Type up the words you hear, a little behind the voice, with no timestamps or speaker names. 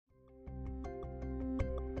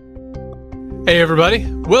Hey everybody,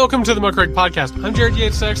 welcome to the Muckrake Podcast. I'm Jared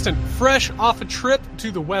Yates Sexton, fresh off a trip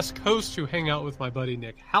to the West Coast to hang out with my buddy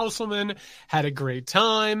Nick Hauselman. Had a great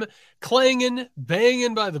time, clanging,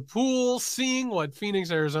 banging by the pool, seeing what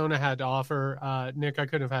Phoenix, Arizona had to offer. Nick, I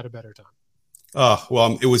couldn't have had a better time.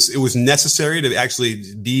 It was necessary to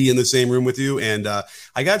actually be in the same room with you. And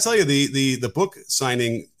I got to tell you, the book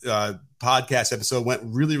signing podcast episode went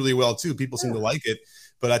really, really well too. People seem to like it,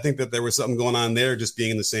 but I think that there was something going on there just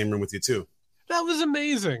being in the same room with you too. That was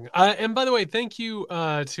amazing. And by the way, thank you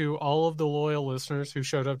to all of the loyal listeners who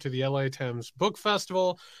showed up to the LA Thames Book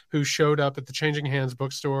Festival, who showed up at the Changing Hands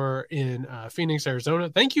Bookstore in Phoenix, Arizona.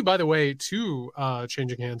 Thank you, by the way, to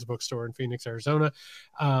Changing Hands Bookstore in Phoenix, Arizona.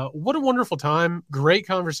 What a wonderful time. Great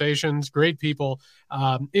conversations, great people.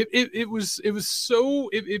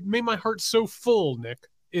 It made my heart so full, Nick.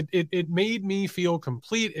 It made me feel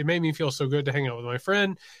complete. It made me feel so good to hang out with my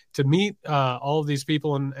friend, to meet all of these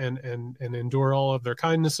people and endure all of their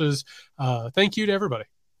kindnesses. Thank you to everybody.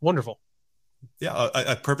 Wonderful. Yeah,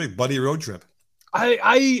 a perfect buddy road trip.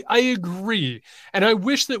 I agree. And I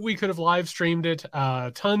wish that we could have live streamed it.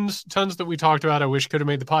 Tons that we talked about. I wish could have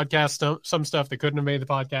made the podcast. Some stuff that couldn't have made the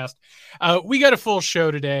podcast. We got a full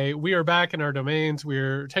show today. We are back in our domains.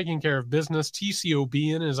 We're taking care of business.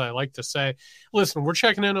 TCOBing, as I like to say. Listen, we're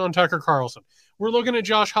checking in on Tucker Carlson. We're looking at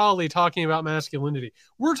Josh Hawley talking about masculinity.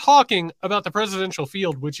 We're talking about the presidential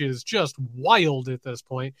field, which is just wild at this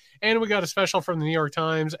point. And we got a special from the New York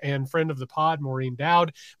Times and friend of the pod, Maureen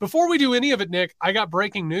Dowd. Before we do any of it, Nick, I got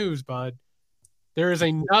breaking news, bud. There is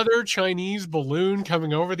another Chinese balloon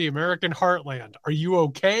coming over the American heartland. Are you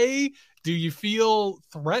okay? Do you feel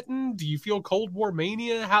threatened? Do you feel Cold War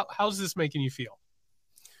mania? How's this making you feel?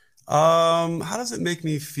 How does it make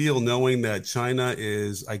me feel knowing that China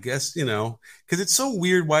is, I guess, because it's so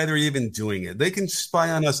weird why they're even doing it. They can spy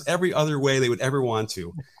on us every other way they would ever want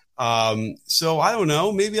to. So I don't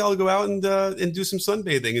know. Maybe I'll go out and do some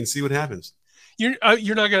sunbathing and see what happens. You're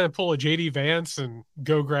not going to pull a JD Vance and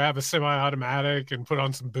go grab a semi-automatic and put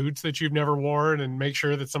on some boots that you've never worn and make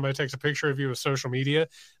sure that somebody takes a picture of you with social media,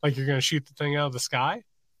 like you're going to shoot the thing out of the sky?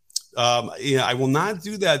 I will not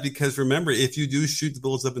do that because remember, if you do shoot the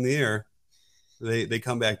bullets up in the air, they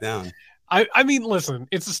come back down. I mean, listen,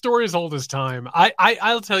 it's a story as old as time.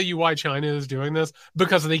 I'll tell you why China is doing this,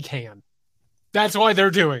 because they can. That's why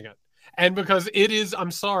they're doing it. And because it is,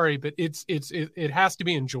 I'm sorry, but it has to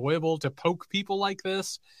be enjoyable to poke people like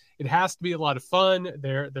this. It has to be a lot of fun.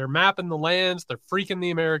 They're mapping the lands. They're freaking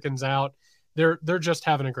the Americans out. They're just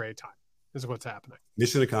having a great time. Is what's happening.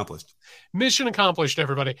 Mission accomplished. Mission accomplished,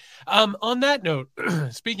 everybody. On that note,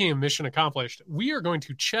 speaking of mission accomplished, we are going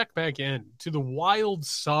to check back in to the wild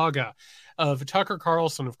saga of Tucker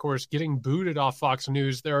Carlson, of course, getting booted off Fox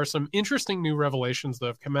News. There are some interesting new revelations that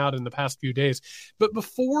have come out in the past few days. But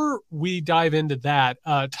before we dive into that,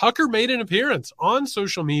 Tucker made an appearance on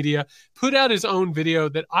social media, put out his own video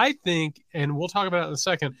that I think, and we'll talk about it in a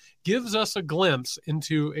second, gives us a glimpse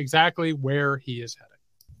into exactly where he is headed.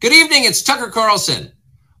 Good evening, it's Tucker Carlson.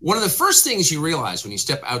 One of the first things you realize when you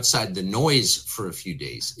step outside the noise for a few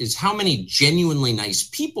days is how many genuinely nice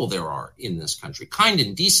people there are in this country. Kind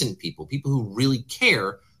and decent people who really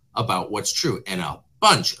care about what's true, and a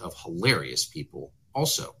bunch of hilarious people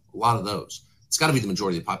also, a lot of those. It's got to be the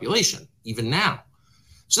majority of the population, even now.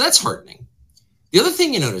 So that's heartening. The other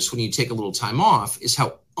thing you notice when you take a little time off is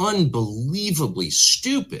how unbelievably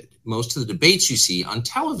stupid most of the debates you see on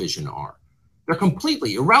television are. They're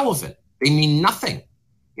completely irrelevant. They mean nothing.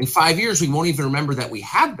 In 5 years, we won't even remember that we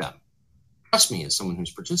had them. Trust me, as someone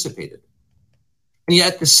who's participated. And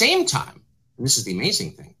yet at the same time, and this is the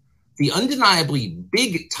amazing thing, the undeniably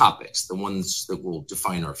big topics, the ones that will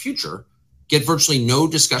define our future, get virtually no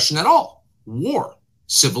discussion at all. War,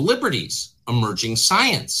 civil liberties, emerging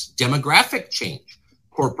science, demographic change,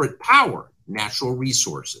 corporate power, natural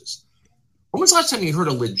resources. When was the last time you heard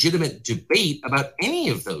a legitimate debate about any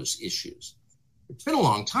of those issues? It's been a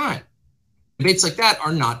long time. Debates like that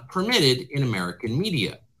are not permitted in American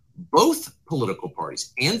media. Both political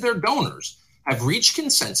parties and their donors have reached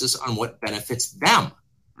consensus on what benefits them,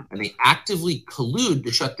 and they actively collude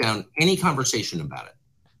to shut down any conversation about it.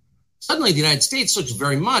 Suddenly, the United States looks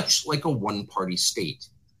very much like a one-party state.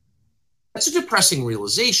 That's a depressing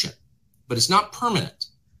realization, but it's not permanent.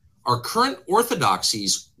 Our current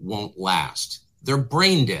orthodoxies won't last. They're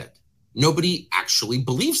brain dead. Nobody actually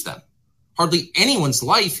believes them. Hardly anyone's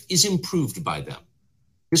life is improved by them.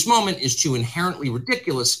 This moment is too inherently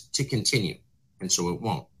ridiculous to continue, and so it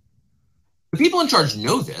won't. The people in charge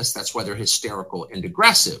know this. That's why they're hysterical and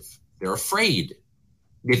aggressive. They're afraid.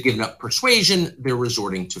 They've given up persuasion. They're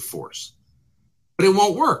resorting to force. But it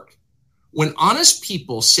won't work. When honest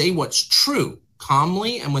people say what's true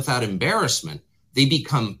calmly and without embarrassment, they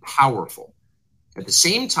become powerful. At the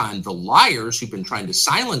same time, the liars who've been trying to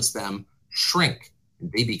silence them shrink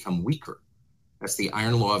and they become weaker. That's the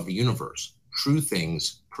iron law of the universe. True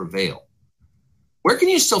things prevail. Where can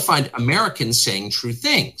you still find Americans saying true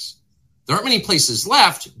things? There aren't many places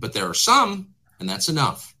left, but there are some, and that's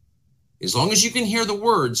enough. As long as you can hear the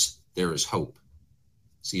words, there is hope.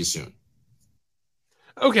 See you soon.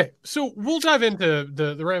 Okay, so we'll dive into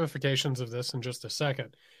the ramifications of this in just a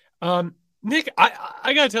second. Nick,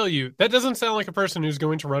 I got to tell you, that doesn't sound like a person who's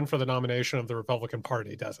going to run for the nomination of the Republican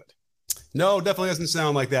Party, does it? No, definitely doesn't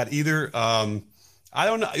sound like that either. I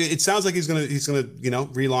don't know. It sounds like he's gonna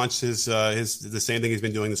relaunch the same thing he's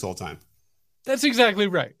been doing this whole time. That's exactly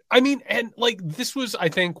right. I mean, and like this was, I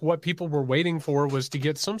think, what people were waiting for was to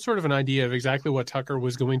get some sort of an idea of exactly what Tucker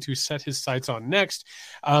was going to set his sights on next.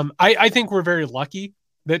 I think we're very lucky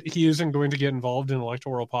that he isn't going to get involved in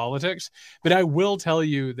electoral politics, but I will tell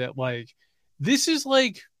you that like this is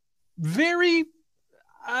like very.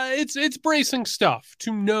 It's bracing stuff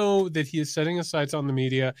to know that he is setting his sights on the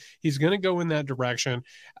media. He's going to go in that direction.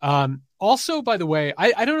 Also, by the way,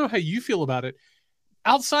 I don't know how you feel about it.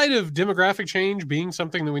 Outside of demographic change being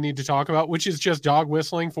something that we need to talk about, which is just dog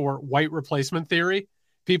whistling for white replacement theory,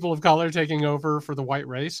 people of color taking over for the white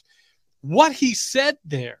race, what he said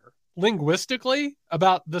there linguistically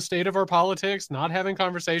about the state of our politics, not having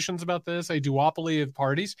conversations about this, a duopoly of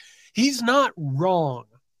parties, he's not wrong.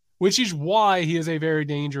 Which is why he is a very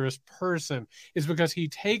dangerous person, is because he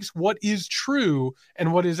takes what is true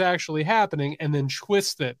and what is actually happening and then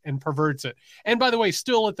twists it and perverts it. And by the way,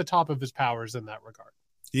 still at the top of his powers in that regard.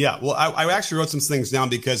 Yeah, well, I actually wrote some things down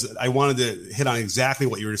because I wanted to hit on exactly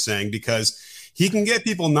what you were saying, because he can get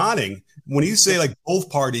people nodding. When you say like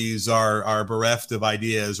both parties are bereft of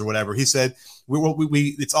ideas or whatever, he said,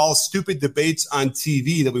 it's all stupid debates on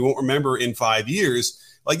TV that we won't remember in 5 years.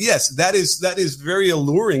 Like, yes, that is very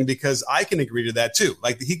alluring because I can agree to that too.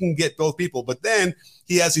 Like he can get both people, but then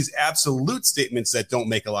he has these absolute statements that don't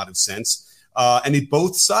make a lot of sense. And he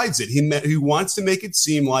both sides it. He wants to make it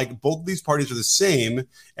seem like both of these parties are the same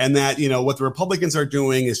and that, what the Republicans are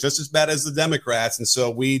doing is just as bad as the Democrats. And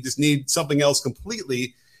so we just need something else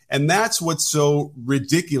completely. And that's what's so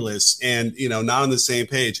ridiculous and, not on the same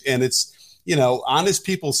page. And it's, honest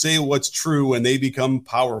people say what's true and they become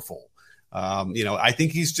powerful. I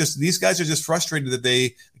think these guys are just frustrated that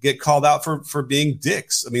they get called out for being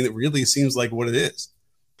dicks. I mean, it really seems like what it is.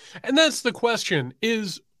 And that's the question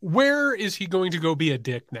is, where is he going to go be a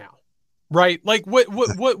dick now? Right? Like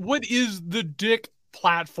what is the dick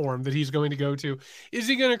platform that he's going to go to? Is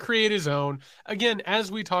he going to create his own? Again, as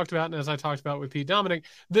we talked about, and as I talked about with Pete Dominic,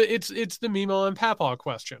 it's the Meemaw and Papaw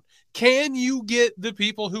question. Can you get the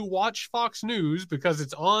people who watch Fox News because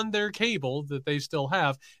it's on their cable that they still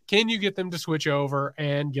have? Can you get them to switch over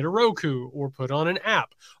and get a Roku or put on an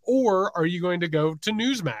app? Or are you going to go to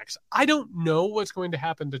Newsmax? I don't know what's going to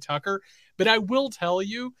happen to Tucker, but I will tell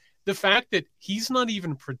you the fact that he's not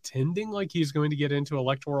even pretending like he's going to get into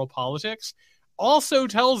electoral politics also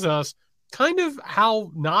tells us kind of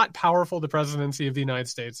how not powerful the presidency of the United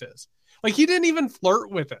States is. Like he didn't even flirt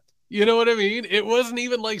with it. You know what I mean? It wasn't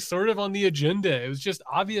even like sort of on the agenda. It was just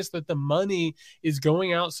obvious that the money is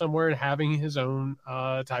going out somewhere and having his own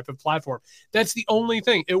type of platform. That's the only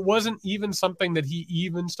thing. It wasn't even something that he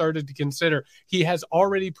even started to consider. He has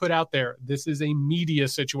already put out there, this is a media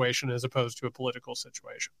situation as opposed to a political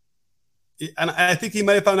situation. And I think he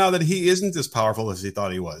might have found out that he isn't as powerful as he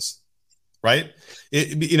thought he was. Right.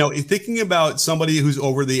 Thinking about somebody who's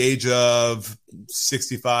over the age of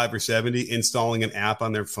 65 or 70 installing an app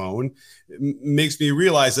on their phone makes me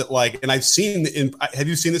realize that and I've seen have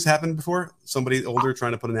you seen this happen before? Somebody older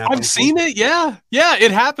trying to put an app on I've seen it. Yeah, it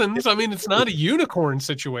happens. I mean, it's not a unicorn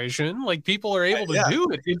situation. Like people are able to do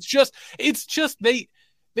it. It's just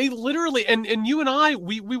they literally, and you and I,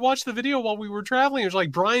 we watched the video while we were traveling. It was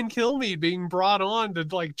like Brian Kilmeade being brought on to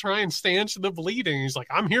like try and stanch the bleeding. He's like,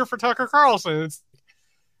 I'm here for Tucker Carlson.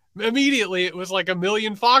 Immediately it was like 1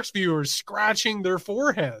 million Fox viewers scratching their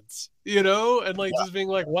foreheads, and just being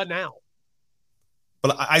like, what now?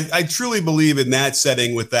 But I truly believe in that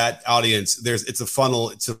setting with that audience, it's a funnel,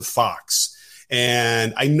 it's a Fox.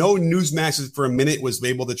 And I know Newsmax for a minute was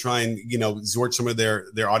able to try and, exhort some of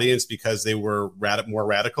their audience because they were more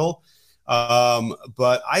radical.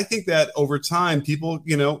 But I think that over time, people,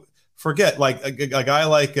 forget like a guy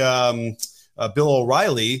like Bill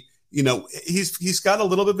O'Reilly, he's got a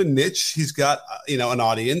little bit of a niche. He's got, an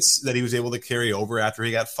audience that he was able to carry over after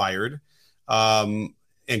he got fired. And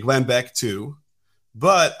Glenn Beck too.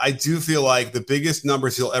 But I do feel like the biggest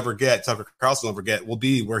numbers he'll ever get, Tucker Carlson will ever get, will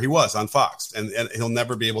be where he was on Fox. And he'll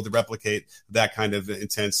never be able to replicate that kind of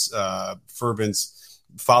intense, fervent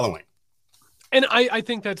following. And I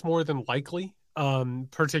think that's more than likely,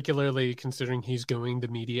 particularly considering he's going the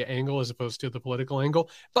media angle as opposed to the political angle.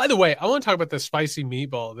 By the way, I want to talk about the spicy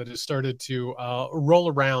meatball that has started to roll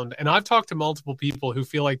around. And I've talked to multiple people who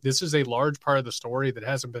feel like this is a large part of the story that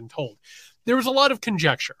hasn't been told. There was a lot of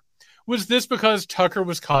conjecture. Was this because Tucker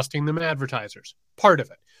was costing them advertisers? Part of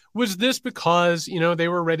it. Was this because, they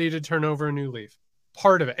were ready to turn over a new leaf?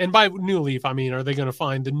 Part of it. And by new leaf, I mean, are they going to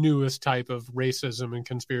find the newest type of racism and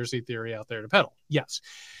conspiracy theory out there to peddle? Yes.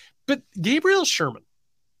 But Gabriel Sherman,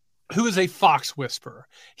 who is a Fox whisperer,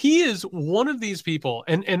 he is one of these people.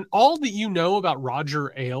 And all that you know about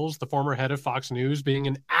Roger Ailes, the former head of Fox News, being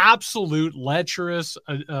an absolute lecherous,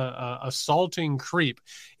 assaulting creep,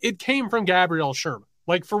 it came from Gabriel Sherman.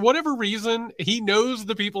 Like, for whatever reason, he knows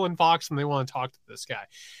the people in Fox and they want to talk to this guy.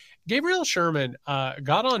 Gabriel Sherman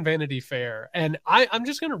got on Vanity Fair, and I'm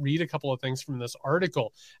just going to read a couple of things from this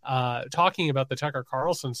article talking about the Tucker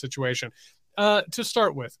Carlson situation. To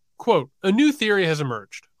start with, quote, "A new theory has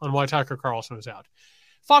emerged on why Tucker Carlson was out.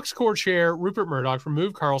 Fox Corp chair Rupert Murdoch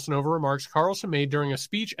removed Carlson over remarks Carlson made during a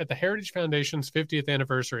speech at the Heritage Foundation's 50th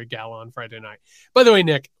anniversary gala on Friday night." By the way,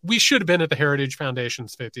 Nick, we should have been at the Heritage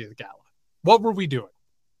Foundation's 50th gala. What were we doing?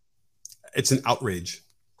 It's an outrage.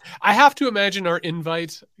 I have to imagine our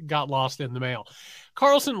invite got lost in the mail.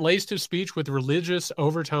 Carlson laced his speech with religious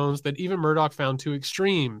overtones that even Murdoch found too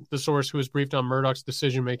extreme, the source who was briefed on Murdoch's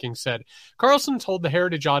decision-making said. Carlson told the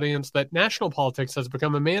Heritage audience that national politics has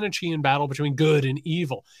become a Manichean battle between good and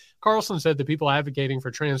evil. Carlson said that people advocating for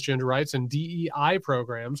transgender rights and DEI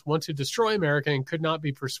programs want to destroy America and could not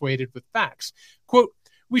be persuaded with facts. Quote,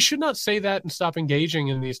 "We should not say that and stop engaging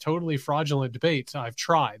in these totally fraudulent debates. I've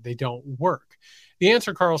tried. They don't work." The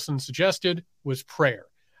answer Carlson suggested was prayer.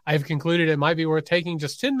 "I have concluded it might be worth taking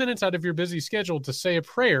just 10 minutes out of your busy schedule to say a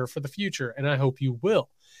prayer for the future, and I hope you will."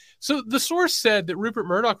 So the source said that Rupert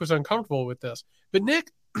Murdoch was uncomfortable with this. But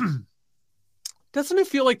Nick, doesn't it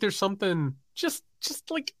feel like there's something just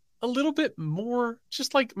like a little bit more,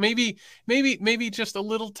 just like maybe just a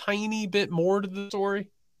little tiny bit more to the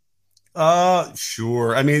story?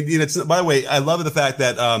 Sure. I mean, it's, by the way, I love the fact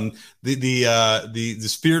that the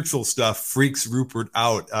spiritual stuff freaks Rupert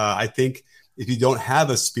out. I think if you don't have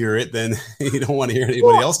a spirit, then you don't want to hear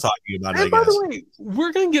anybody else talking about it. And by the way,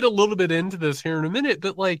 we're going to get a little bit into this here in a minute,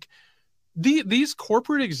 but like these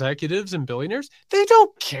corporate executives and billionaires, they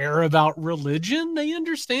don't care about religion. They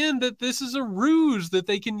understand that this is a ruse that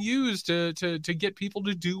they can use to get people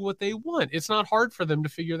to do what they want. It's not hard for them to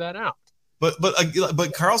figure that out.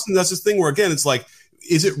 But Carlson does this thing where, again, it's like,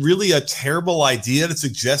 is it really a terrible idea to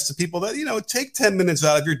suggest to people that, take 10 minutes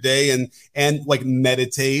out of your day and like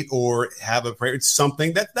meditate or have a prayer? It's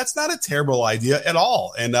something that's not a terrible idea at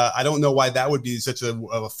all. And I don't know why that would be such a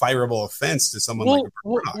fireable offense to someone like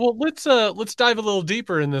Murdoch. Well, let's dive a little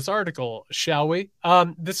deeper in this article, shall we?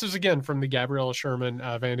 This is again from the Gabriel Sherman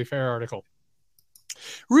Vanity Fair article.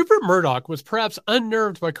 Rupert Murdoch was perhaps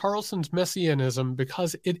unnerved by Carlson's messianism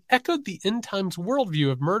because it echoed the end times worldview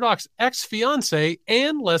of Murdoch's ex-fiancée,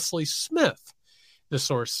 Anne Leslie Smith, the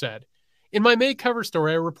source said. In my May cover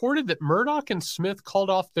story, I reported that Murdoch and Smith called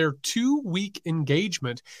off their 2-week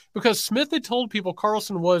engagement because Smith had told people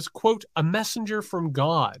Carlson was, quote, a messenger from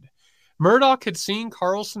God. Murdoch had seen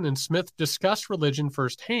Carlson and Smith discuss religion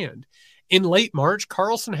firsthand. In late March,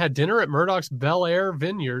 Carlson had dinner at Murdoch's Bel Air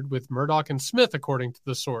vineyard with Murdoch and Smith, according to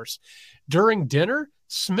the source. During dinner,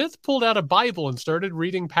 Smith pulled out a Bible and started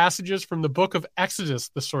reading passages from the book of Exodus,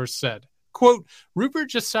 the source said. Quote, Rupert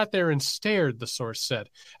just sat there and stared, the source said.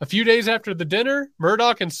 A few days after the dinner,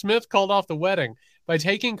 Murdoch and Smith called off the wedding. By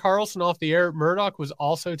taking Carlson off the air, Murdoch was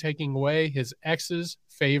also taking away his ex's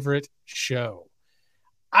favorite show.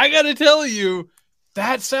 I got to tell you,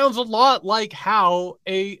 that sounds a lot like how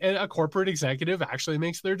a corporate executive actually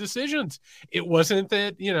makes their decisions. It wasn't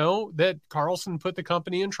that, that Carlson put the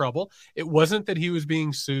company in trouble. It wasn't that he was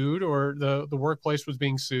being sued or the workplace was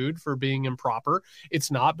being sued for being improper. It's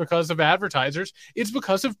not because of advertisers. It's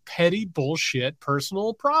because of petty bullshit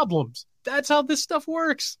personal problems. That's how this stuff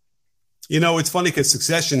works. It's funny because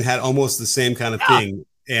Succession had almost the same kind of thing.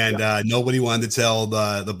 And nobody wanted to tell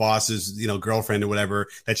the boss's, girlfriend or whatever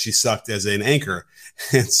that she sucked as an anchor.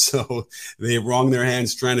 And so they wronged their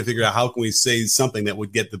hands trying to figure out how can we say something that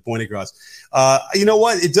would get the point across. You know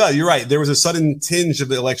what? It does. You're right. There was a sudden tinge of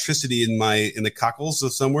the electricity in the cockles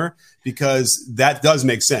of somewhere because that does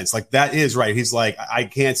make sense. Like that is right. He's like, I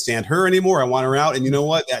can't stand her anymore. I want her out. And you know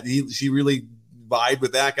what? She really vibe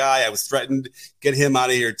with that guy. I was threatened. Get him out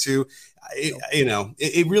of here too.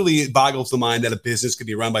 it really boggles the mind that a business could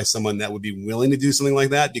be run by someone that would be willing to do something like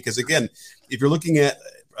that. Because again, if you're looking at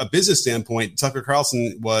a business standpoint, Tucker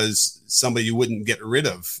Carlson was somebody you wouldn't get rid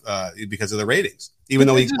of because of the ratings, even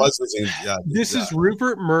though he was losing. This is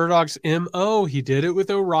Rupert Murdoch's MO. He did it with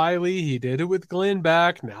O'Reilly. He did it with Glenn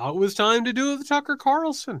Beck. Now it was time to do it with Tucker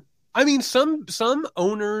Carlson. I mean, some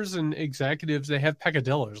owners and executives, they have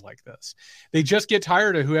peccadillos like this. They just get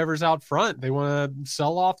tired of whoever's out front. They want to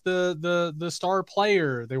sell off the star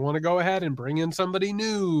player. They want to go ahead and bring in somebody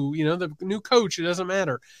new, the new coach. It doesn't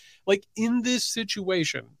matter. Like in this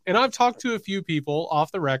situation, and I've talked to a few people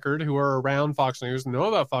off the record who are around Fox News, know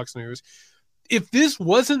about Fox News. If this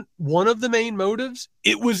wasn't one of the main motives,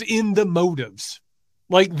 it was in the motives.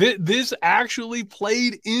 Like this actually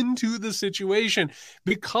played into the situation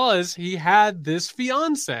because he had this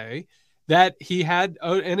fiance that he had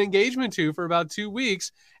an engagement to for about 2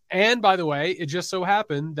 weeks. And by the way, it just so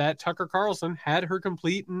happened that Tucker Carlson had her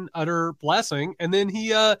complete and utter blessing. And then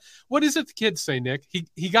he, what is it the kids say, Nick?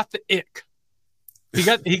 He got the ick. He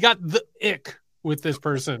got the ick with this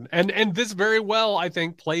person. And this very well, I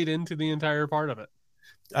think, played into the entire part of it.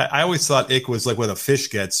 I always thought ick was like what a fish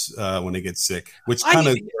gets when it gets sick, which kind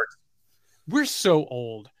of works. We're so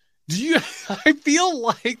old. I feel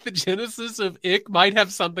like the genesis of ick might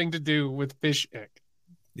have something to do with fish ick.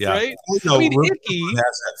 Yeah. Right? I mean, icky has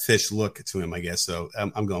that fish look to him, I guess. So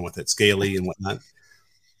I'm going with it. Scaly and whatnot.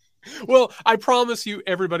 Well, I promise you,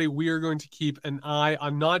 everybody, we are going to keep an eye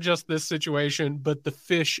on not just this situation, but the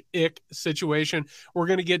fish ick situation. We're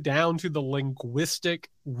going to get down to the linguistic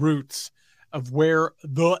roots of where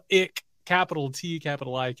the ick, capital T,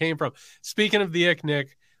 capital I, came from. Speaking of the ick,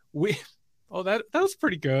 Nick, that was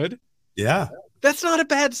pretty good. Yeah. That's not a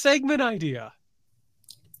bad segment idea.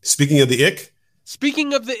 Speaking of the ick?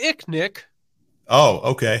 Speaking of the ick, Nick. Oh,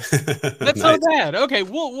 okay. That's nice. Not bad. Okay,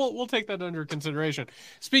 we'll take that under consideration.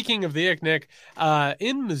 Speaking of the ick, Nick,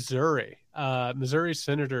 in Missouri, Missouri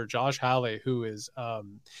Senator Josh Hawley, who is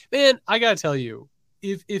man, I gotta tell you,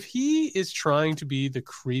 if he is trying to be the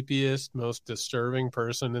creepiest, most disturbing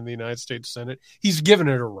person in the United States Senate, he's given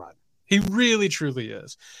it a run. He really, truly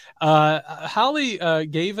is. Hawley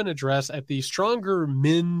gave an address at the Stronger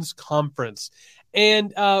Men's Conference.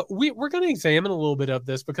 And we're going to examine a little bit of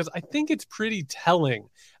this because I think it's pretty telling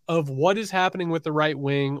of what is happening with the right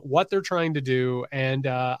wing, what they're trying to do. And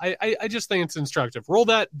I just think it's instructive. Roll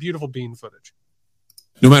that beautiful bean footage.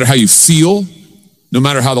 No matter how you feel, no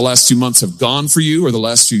matter how the last 2 months have gone for you or the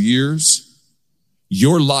last few years,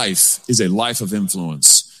 your life is a life of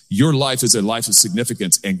influence. Your life is a life of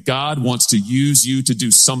significance. And God wants to use you to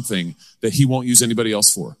do something that he won't use anybody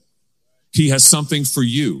else for. He has something for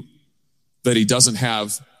you that he doesn't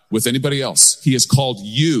have with anybody else. He has called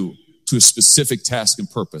you to a specific task and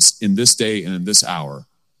purpose in this day and in this hour.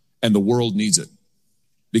 And the world needs it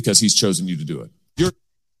because he's chosen you to do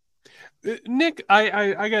it. Nick,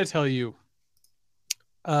 I got to tell you,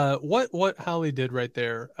 what Hawley did right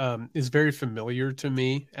there is very familiar to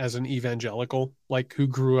me as an evangelical, like who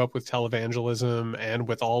grew up with televangelism and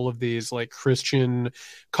with all of these like Christian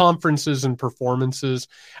conferences and performances.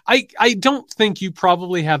 I don't think you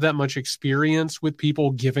probably have that much experience with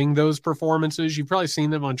people giving those performances. You've probably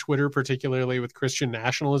seen them on Twitter, particularly with Christian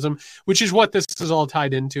nationalism, which is what this is all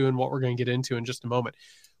tied into and what we're going to get into in just a moment.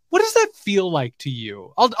 What does that feel like to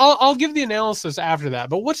you? I'll give the analysis after that,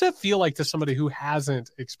 but what's that feel like to somebody who hasn't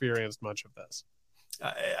experienced much of this?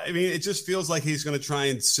 I mean, it just feels like he's going to try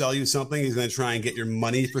and sell you something. He's going to try and get your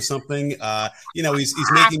money for something. He's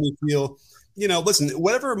making me feel, listen,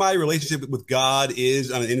 whatever my relationship with God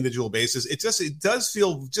is on an individual basis, it does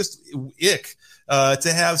feel just ick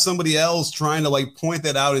to have somebody else trying to like point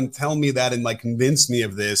that out and tell me that and like convince me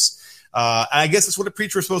of this. I guess that's what a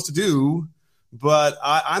preacher is supposed to do. But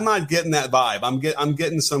I'm not getting that vibe. I'm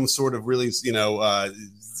getting some sort of really, what's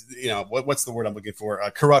the word I'm looking for?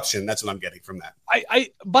 Corruption. That's what I'm getting from that.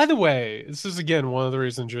 By the way, this is again one of the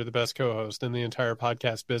reasons you're the best co-host in the entire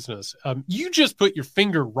podcast business. You just put your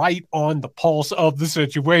finger right on the pulse of the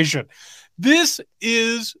situation. This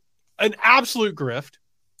is an absolute grift.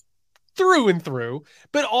 Through and through,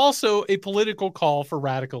 but also a political call for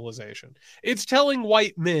radicalization. It's telling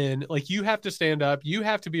white men, like, you have to stand up, you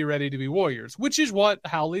have to be ready to be warriors, which is what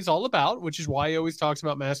Hawley's all about, which is why he always talks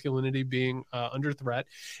about masculinity being under threat.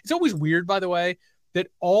 It's always weird, by the way, that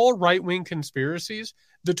all right-wing conspiracies,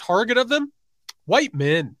 the target of them, white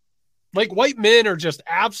men. Like, white men are just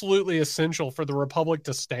absolutely essential for the republic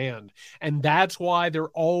to stand. And that's why they're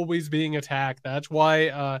always being attacked. That's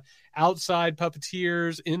why outside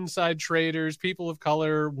puppeteers, inside traders, people of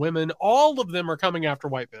color, women, all of them are coming after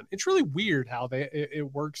white men. It's really weird how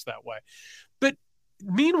it works that way. But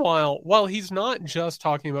Meanwhile, while he's not just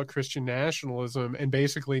talking about Christian nationalism and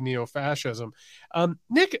basically neo-fascism,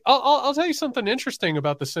 Nick, I'll tell you something interesting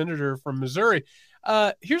about the senator from Missouri.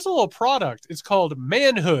 Here's a little product. It's called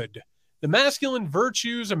Manhood: The Masculine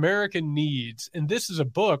Virtues America Needs. And this is a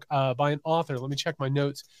book by an author. Let me check my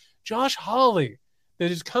notes. Josh Hawley,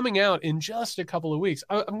 that is coming out in just a couple of weeks.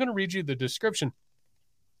 I'm going to read you the description.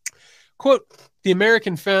 Quote, the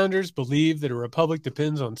American founders believed that a republic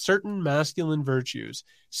depends on certain masculine virtues.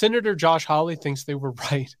 Senator Josh Hawley thinks they were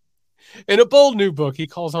right. In a bold new book, he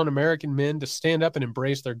calls on American men to stand up and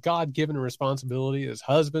embrace their God-given responsibility as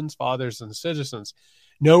husbands, fathers, and citizens.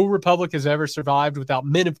 No republic has ever survived without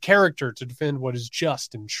men of character to defend what is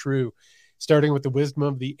just and true. Starting with the wisdom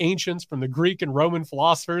of the ancients, from the Greek and Roman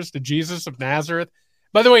philosophers to Jesus of Nazareth.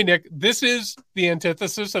 By the way, Nick, this is the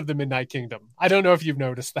antithesis of the Midnight Kingdom. I don't know if you've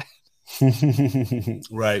noticed that.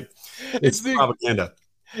 Right. It's the propaganda.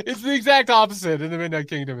 It's the exact opposite in the Midnight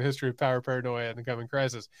Kingdom: History of Power, Paranoia, and the Coming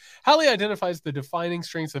Crisis. Hawley identifies the defining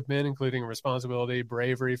strengths of men, including responsibility,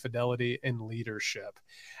 bravery, fidelity, and leadership.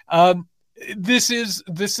 This is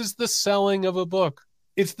the selling of a book.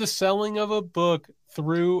 It's the selling of a book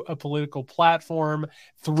through a political platform,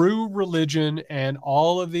 through religion, and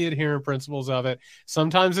all of the adherent principles of it.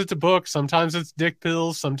 Sometimes it's a book, sometimes it's dick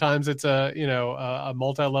pills, sometimes it's a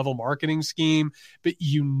multi-level marketing scheme, but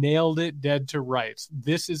you nailed it dead to rights.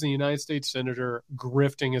 This is a United States senator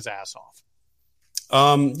grifting his ass off.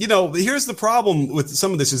 Here's the problem with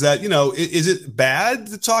some of this is that, is it bad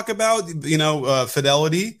to talk about,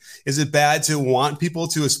 fidelity? Is it bad to want people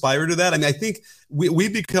to aspire to that? I mean, I think we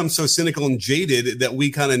become so cynical and jaded that we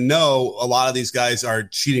kind of know a lot of these guys are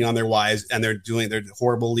cheating on their wives and they're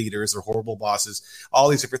horrible leaders or horrible bosses, all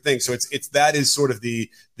these different things. So that is sort of the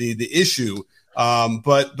issue.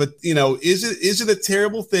 But is it a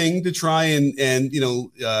terrible thing to try and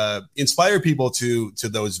inspire people to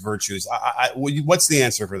those virtues? What's the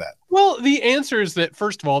answer for that? Well, the answer is that,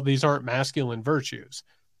 first of all, these aren't masculine virtues.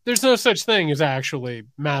 There's no such thing as actually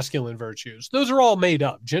masculine virtues. Those are all made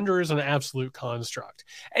up. Gender is an absolute construct.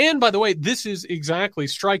 And by the way, this is exactly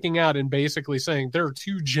striking out and basically saying there are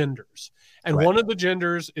two genders. And One of the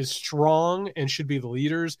genders is strong and should be the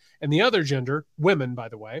leaders. And the other gender, women, by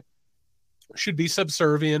the way, should be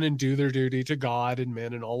subservient and do their duty to God and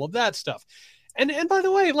men and all of that stuff. And by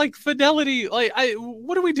the way, like fidelity,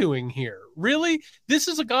 what are we doing here? Really? This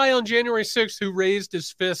is a guy on January 6th who raised his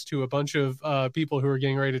fist to a bunch of people who are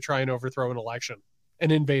getting ready to try and overthrow an election and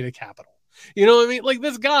invade a capital. You know what I mean? Like,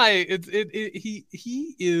 this guy,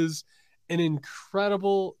 he is an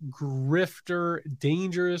incredible grifter,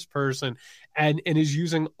 dangerous person, and is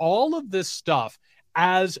using all of this stuff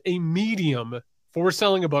as a medium for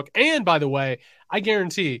selling a book. And by the way, I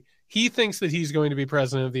guarantee he thinks that he's going to be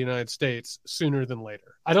president of the United States sooner than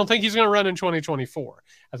later. I don't think he's going to run in 2024.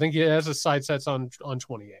 I think he has his sights set on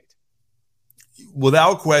 28.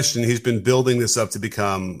 Without question, he's been building this up to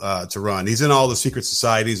become to run. He's in all the secret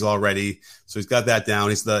societies already, so he's got that down.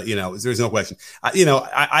 He's there's no question.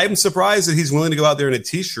 I'm surprised that he's willing to go out there in a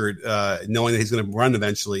t-shirt, knowing that he's going to run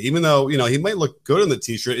eventually. Even though he might look good in the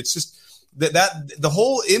t-shirt, it's just that the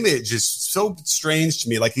whole image is so strange to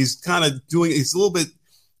me. Like, he's kind of he's a little bit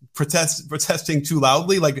protesting too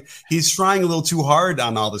loudly. Like, he's trying a little too hard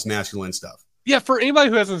on all this masculine stuff. Yeah, for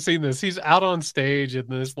anybody who hasn't seen this, he's out on stage in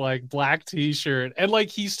this like black t-shirt and like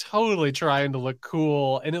he's totally trying to look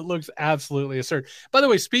cool, and it looks absolutely absurd. By the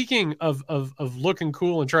way, speaking of looking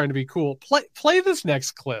cool and trying to be cool, play this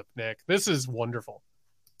next clip, Nick. This is wonderful.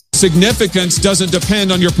 Significance doesn't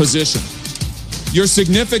depend on your position. Your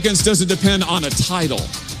significance doesn't depend on a title.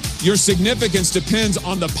 Your significance depends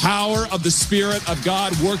on the power of the Spirit of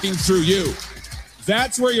God working through you.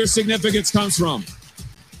 That's where your significance comes from.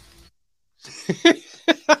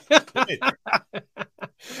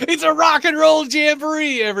 It's a rock and roll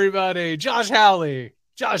jamboree, everybody. Josh Hawley.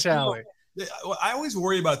 I always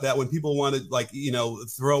worry about that when people want to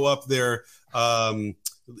throw up their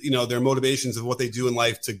their motivations of what they do in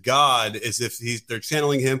life to God as if they're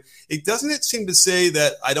channeling him. Doesn't it seem to say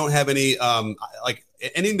that I don't have any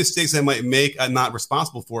any mistakes I might make I'm not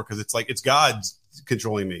responsible for, because it's God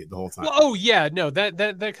controlling me the whole time. Well, oh yeah, no,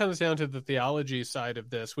 that comes down to the theology side of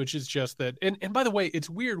this, which is just that. And by the way, it's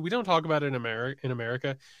weird. We don't talk about it in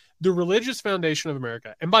America. The religious foundation of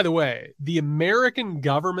America. And by the way, the American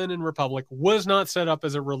government and republic was not set up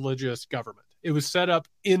as a religious government. It was set up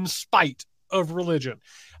in spite of religion.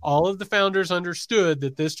 All of the founders understood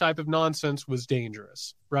that this type of nonsense was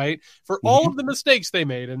dangerous, right? For all of the mistakes they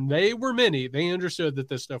made, and they were many, they understood that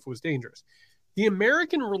this stuff was dangerous. The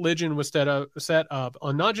American religion was set up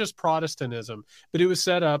on not just Protestantism, but it was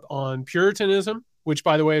set up on Puritanism, which,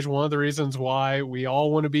 by the way, is one of the reasons why we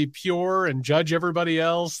all want to be pure and judge everybody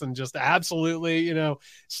else and just absolutely,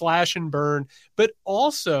 slash and burn, but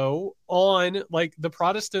also on like the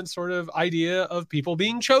Protestant sort of idea of people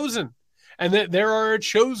being chosen, and that there are a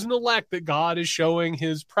chosen elect that God is showing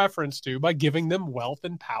his preference to by giving them wealth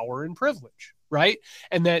and power and privilege, right?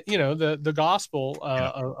 And that, the gospel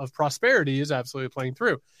of prosperity is absolutely playing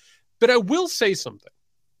through. But I will say something.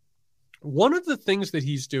 One of the things that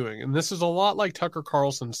he's doing, and this is a lot like Tucker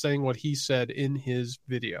Carlson saying what he said in his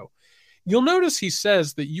video, you'll notice he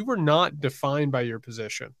says that you were not defined by your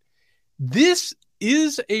position. This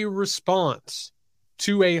is a response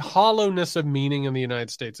to a hollowness of meaning in the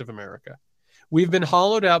United States of America. We've been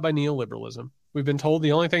hollowed out by neoliberalism. We've been told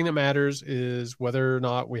the only thing that matters is whether or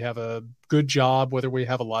not we have a good job, whether we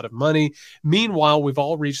have a lot of money. Meanwhile, we've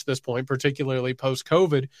all reached this point, particularly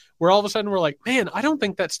post-COVID, where all of a sudden we're like, man, I don't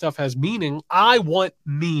think that stuff has meaning. I want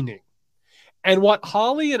meaning. And what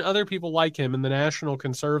Hawley and other people like him in the national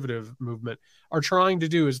conservative movement are trying to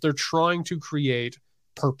do is they're trying to create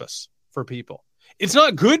purpose for people. It's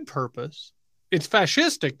not good purpose. It's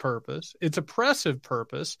fascistic purpose, it's oppressive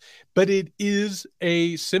purpose, but it is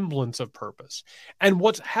a semblance of purpose. And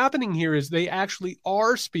what's happening here is they actually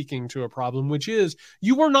are speaking to a problem, which is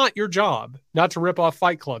you are not your job. Not to rip off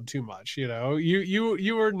Fight Club too much, you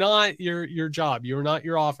are not your job. You are not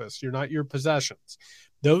your office. You're not your possessions.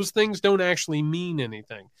 Those things don't actually mean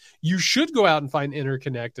anything. You should go out and find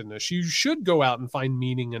interconnectedness. You should go out and find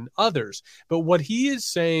meaning in others. But what he is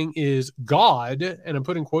saying is God, and I'm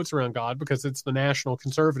putting quotes around God because it's the national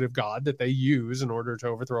conservative God that they use in order to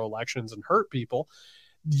overthrow elections and hurt people.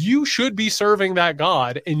 You should be serving that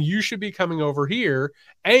God, and you should be coming over here.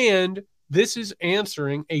 And this is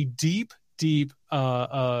answering a deep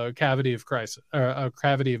cavity of crisis, a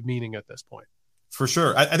cavity of meaning at this point. For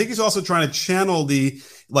sure. I think he's also trying to channel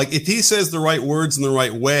if he says the right words in the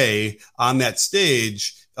right way on that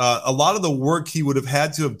stage, a lot of the work he would have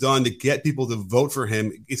had to have done to get people to vote for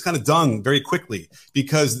him, it's kind of done very quickly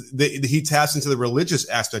because he taps into the religious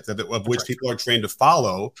aspect of it, of which people are trained to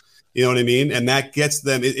follow. You know what I mean? And that gets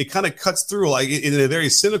them, it kind of cuts through like in a very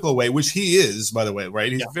cynical way, which he is, by the way, right?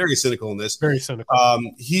 He's very cynical in this. Very cynical.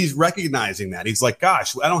 He's recognizing that. He's like,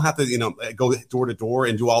 gosh, I don't have to, go door to door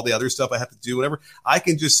and do all the other stuff I have to do, whatever. I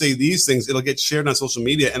can just say these things. It'll get shared on social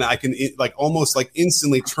media and I can almost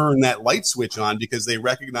instantly turn that light switch on because they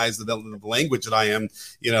recognize the language that I am,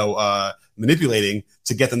 manipulating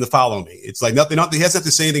to get them to follow me. It's like nothing. He doesn't have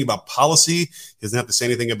to say anything about policy. He doesn't have to say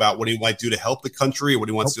anything about what he might do to help the country or what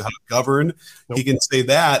he wants to do, how to govern. He can say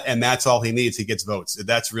that, and that's all he needs. He gets votes.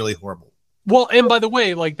 That's really horrible. Well, and by the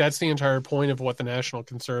way, that's the entire point of what the national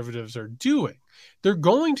conservatives are doing. They're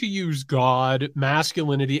going to use God,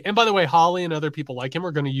 masculinity, and by the way, Hawley and other people like him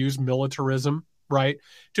are going to use militarism, right,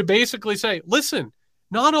 to basically say, listen,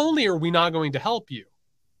 not only are we not going to help you,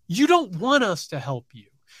 you don't want us to help you.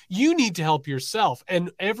 You need to help yourself.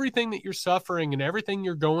 And everything that you're suffering and everything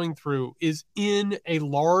you're going through is in a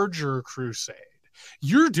larger crusade.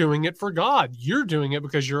 You're doing it for God. You're doing it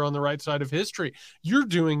because you're on the right side of history. You're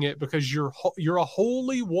doing it because you're a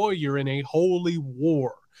holy warrior in a holy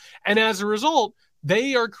war. And as a result,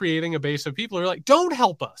 they are creating a base of people who are like, don't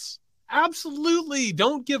help us. Absolutely.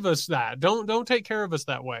 Don't give us that. Don't take care of us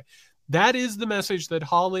that way. That is the message that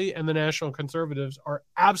Hawley and the national conservatives are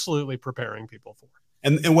absolutely preparing people for.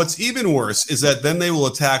 And what's even worse is that then they will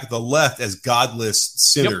attack the left as godless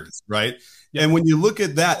sinners, right? Yep. And when you look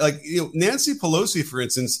at that, Nancy Pelosi, for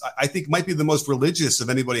instance, I think might be the most religious of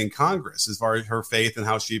anybody in Congress as far as her faith and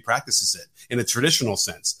how she practices it in a traditional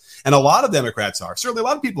sense. And a lot of Democrats are. Certainly a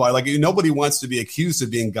lot of people are. Nobody wants to be accused of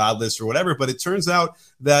being godless or whatever. But it turns out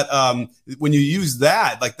that when you use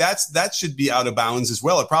that, that should be out of bounds as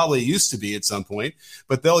well. It probably used to be at some point.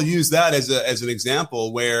 But they'll use that as an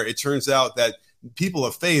example where it turns out that people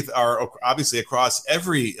of faith are obviously across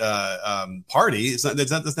every party. It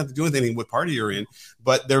doesn't have to do with anything what party you're in,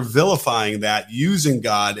 but they're vilifying that using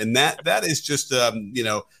God. And that is just, a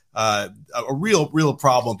real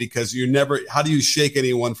problem because how do you shake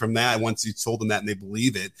anyone from that once you told them that and they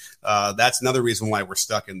believe it? That's another reason why we're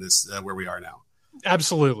stuck in this, where we are now.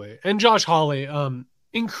 Absolutely. And Josh Hawley,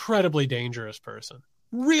 incredibly dangerous person.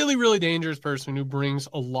 Really, really dangerous person who brings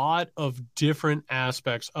a lot of different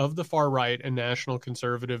aspects of the far right and national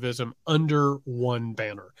conservatism under one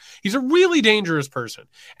banner. He's a really dangerous person.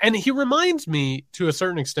 And he reminds me, to a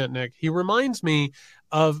certain extent, Nick,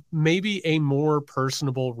 of maybe a more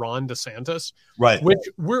personable Ron DeSantis. Right. Which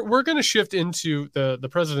we're going to shift into the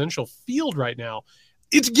presidential field right now.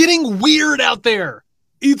 It's getting weird out there.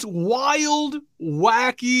 It's wild,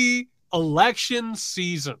 wacky election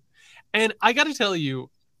season. And I got to tell you,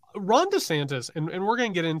 Ron DeSantis, and we're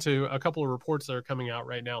going to get into a couple of reports that are coming out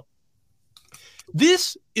right now.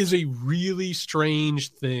 This is a really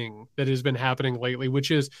strange thing that has been happening lately,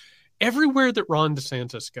 which is everywhere that Ron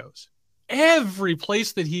DeSantis goes, every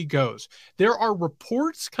place that he goes, there are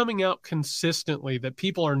reports coming out consistently that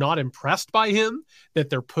people are not impressed by him, that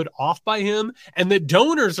they're put off by him, and that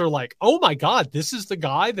donors are like, oh my God, this is the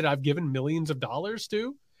guy that I've given millions of dollars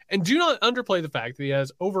to. And do not underplay the fact that he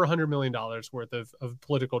has over $100 million worth of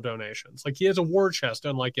political donations. Like, he has a war chest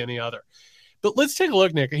unlike any other. But let's take a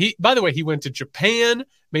look, Nick. By the way, he went to Japan,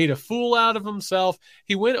 made a fool out of himself.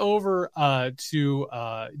 He went over to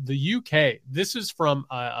the UK. This is from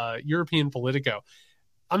European Politico.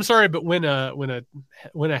 I'm sorry, but when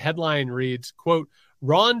a headline reads, quote,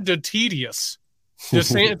 Ron DeTedious,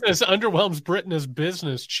 DeSantis underwhelms Britain as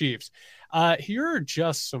business chiefs. Here are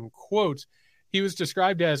just some quotes. He was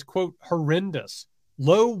described as, quote, horrendous,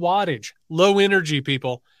 low wattage, low energy,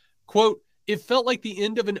 people. Quote, it felt like the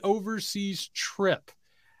end of an overseas trip.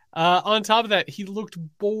 On top of that, he looked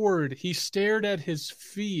bored. He stared at his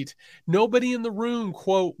feet. Nobody in the room,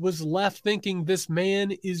 quote, was left thinking this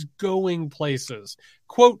man is going places.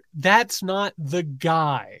 Quote, that's not the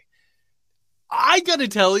guy. I got to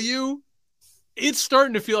tell you, it's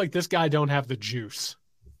starting to feel like this guy don't have the juice.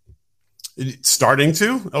 It's starting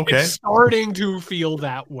to? Okay. It's starting to feel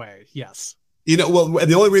that way. Yes. You know, well,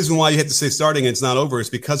 the only reason why you had to say starting and it's not over is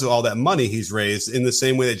because of all that money he's raised, in the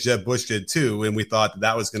same way that Jeb Bush did too. And we thought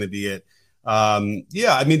that was going to be it.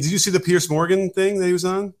 Yeah. I mean, did you see the Piers Morgan thing that he was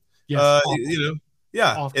on? Yes.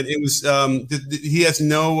 Yeah. And it was, he has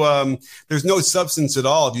no, there's no substance at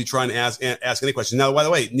all if you try and ask any question. Now, by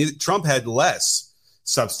the way, Trump had less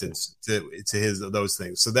substance to those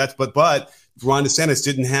things. So that's, but Ron DeSantis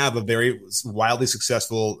didn't have a very wildly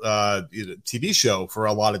successful TV show for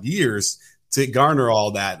a lot of years to garner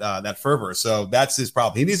all that fervor. So that's his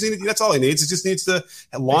problem. That's all he needs. He just needs to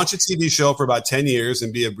launch a TV show for about 10 years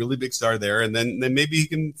and be a really big star there. And then maybe he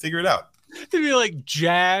can figure it out. It'd be like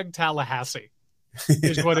Jag Tallahassee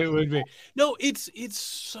is what it would be. No, it's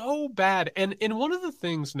so bad. And one of the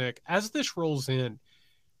things, Nick, as this rolls in,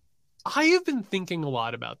 I have been thinking a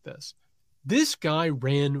lot about this. This guy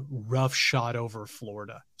ran roughshod over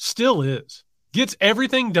Florida. Still is. Gets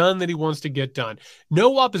everything done that he wants to get done.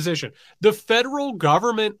 No opposition. The federal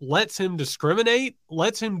government lets him discriminate,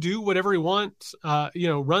 lets him do whatever he wants,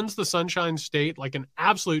 runs the Sunshine State like an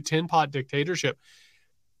absolute tin-pot dictatorship.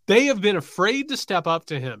 They have been afraid to step up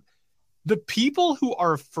to him. The people who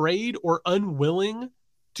are afraid or unwilling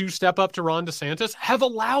to step up to Ron DeSantis have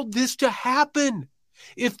allowed this to happen.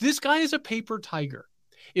 If this guy is a paper tiger,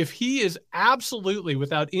 if he is absolutely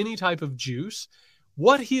without any type of juice,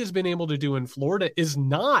 what he has been able to do in Florida is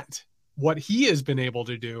not what he has been able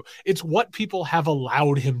to do. It's what people have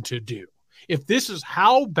allowed him to do. If this is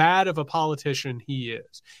how bad of a politician he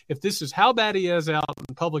is, if this is how bad he is out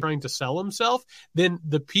in public trying to sell himself, then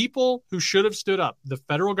the people who should have stood up, the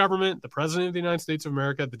federal government, the president of the United States of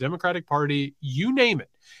America, the Democratic Party, you name it,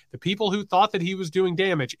 the people who thought that he was doing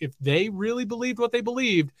damage, if they really believed what they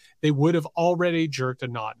believed, they would have already jerked a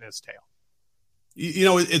knot in his tail. You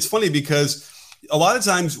know, it's funny because a lot of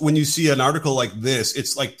times when you see an article like this,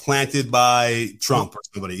 it's like planted by Trump or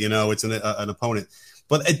somebody, it's an opponent.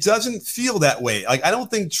 But it doesn't feel that way. Like, I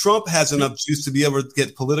don't think Trump has enough juice to be able to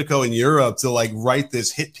get Politico in Europe to like write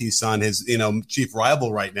this hit piece on his, chief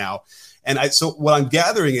rival right now. And so what I'm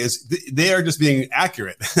gathering is they are just being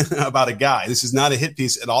accurate about a guy. This is not a hit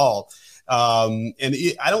piece at all. I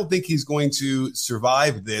don't think he's going to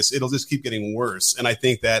survive this. It'll just keep getting worse. And I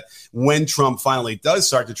think that when Trump finally does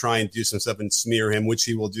start to try and do some stuff and smear him, which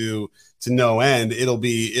he will do to no end, it'll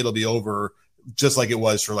be over just like it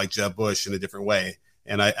was for like Jeb Bush in a different way.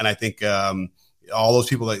 And I think all those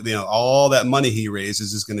people that, all that money he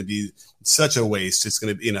raises is going to be such a waste. It's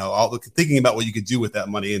going to be, thinking about what you could do with that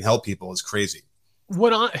money and help people is crazy.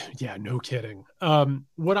 No kidding.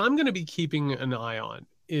 What I'm going to be keeping an eye on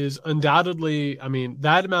is undoubtedly,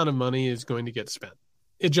 that amount of money is going to get spent.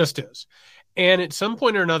 It just is. And at some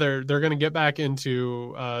point or another, they're going to get back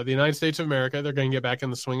into the United States of America. They're going to get back in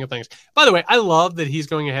the swing of things. By the way, I love that he's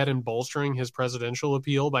going ahead and bolstering his presidential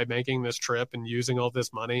appeal by making this trip and using all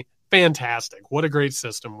this money. Fantastic. What a great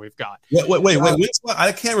system we've got. Wait.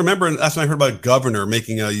 I can't remember. That's when I heard about a governor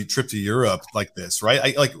making a trip to Europe like this,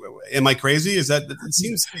 right? Am I crazy? Is that, it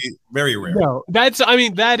seems to be very rare. No, it's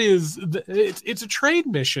a trade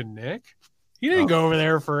mission, Nick. He didn't go over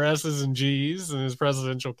there for S's and G's in his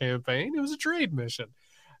presidential campaign. It was a trade mission.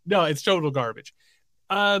 No, it's total garbage.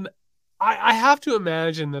 I have to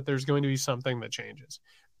imagine that there's going to be something that changes.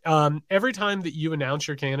 Every time that you announce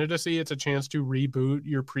your candidacy, it's a chance to reboot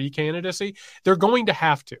your pre-candidacy. They're going to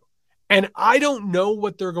have to. And I don't know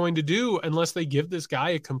what they're going to do unless they give this guy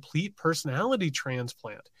a complete personality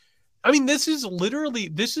transplant. I mean, this is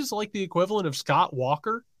like the equivalent of Scott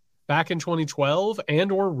Walker back in 2012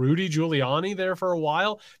 and or Rudy Giuliani there for a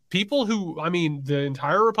while. People who, I mean, the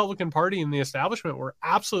entire Republican Party and the establishment were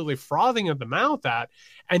absolutely frothing at the mouth at.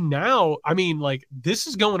 And now, I mean, like, this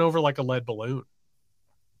is going over like a lead balloon.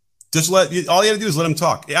 All you have to do is let him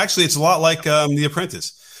talk. Actually, it's a lot like The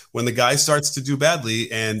Apprentice. When the guy starts to do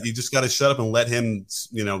badly and you just got to shut up and let him,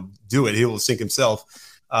 do it, he will sink himself.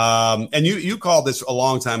 And you called this a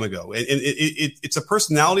long time ago. And it's a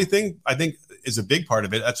personality thing, I think, is a big part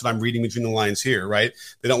of it. That's what I'm reading between the lines here, right?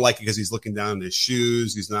 They don't like it because he's looking down at his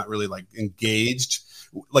shoes. He's not really like engaged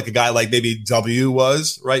like a guy like maybe W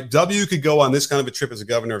was, right? W could go on this kind of a trip as a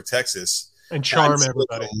governor of Texas and charm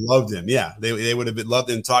everybody. Loved him. Yeah, they would have loved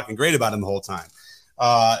him, talking great about him the whole time.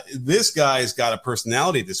 This guy's got a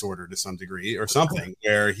personality disorder to some degree or something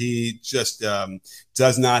where he just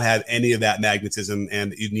does not have any of that magnetism,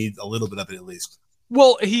 and you need a little bit of it at least.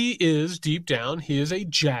 Well, he is deep down. He is a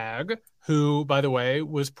jag who, by the way,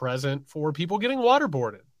 was present for people getting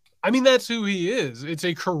waterboarded. I mean, that's who he is. It's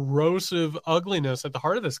a corrosive ugliness at the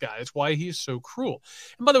heart of this guy. It's why he's so cruel.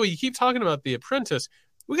 And by the way, you keep talking about The Apprentice.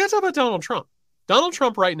 We got to talk about Donald Trump. Donald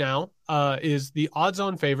Trump right now is the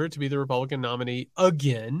odds-on favorite to be the Republican nominee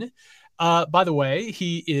again. By the way,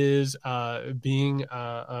 he is being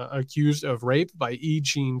accused of rape by E.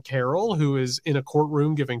 Jean Carroll, who is in a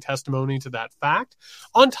courtroom giving testimony to that fact.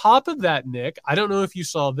 On top of that, Nick, I don't know if you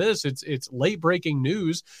saw this. It's late-breaking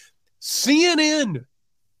news. CNN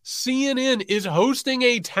is hosting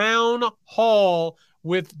a town hall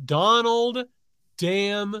with Donald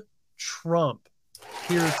damn Trump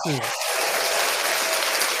here too.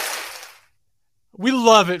 We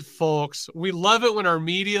love it, folks. We love it when our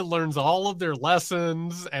media learns all of their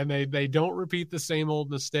lessons and they don't repeat the same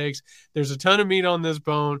old mistakes. There's a ton of meat on this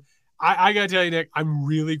bone. I got to tell you, Nick, I'm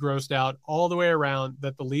really grossed out all the way around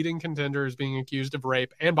that the leading contender is being accused of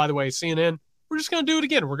rape. And by the way, CNN, we're just going to do it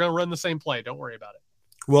again. We're going to run the same play. Don't worry about it.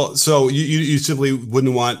 Well, so you simply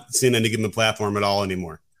wouldn't want CNN to give them a platform at all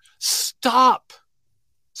anymore. Stop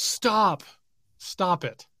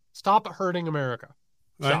it. Stop hurting America.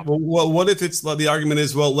 Right. Well, what if it's the argument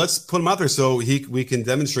is, well, let's put him out there so we can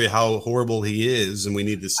demonstrate how horrible he is, and we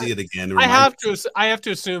need to see it again. I have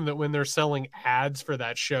to assume that when they're selling ads for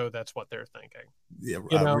that show, that's what they're thinking. Yeah,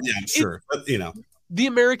 I'm sure. But the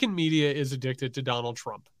American media is addicted to Donald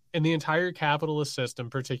Trump, and the entire capitalist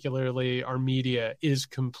system, particularly our media, is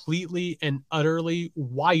completely and utterly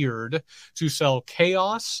wired to sell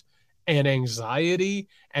chaos and anxiety,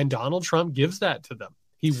 and Donald Trump gives that to them.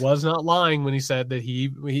 He was not lying when he said that he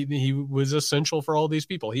was essential for all these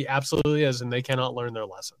people. He absolutely is, and they cannot learn their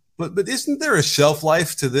lesson. But isn't there a shelf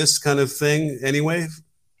life to this kind of thing anyway?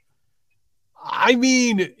 I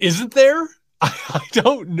mean, isn't there? I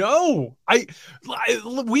don't know.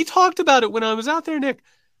 We talked about it when I was out there, Nick.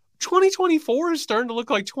 2024 is starting to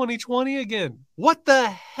look like 2020 again. What the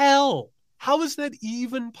hell? How is that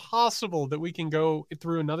even possible that we can go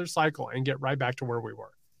through another cycle and get right back to where we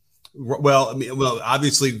were? Well,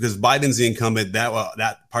 obviously, because Biden's the incumbent,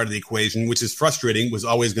 that part of the equation, which is frustrating, was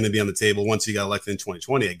always going to be on the table once he got elected in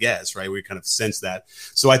 2020, I guess, right? We kind of sense that.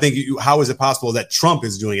 So I think, how is it possible that Trump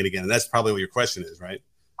is doing it again? And that's probably what your question is, right?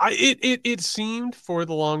 It seemed for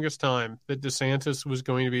the longest time that DeSantis was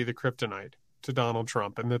going to be the kryptonite to Donald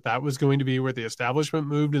Trump, and that was going to be where the establishment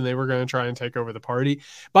moved, and they were going to try and take over the party.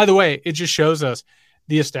 By the way, it just shows us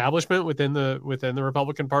the establishment within the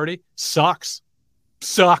Republican Party sucks.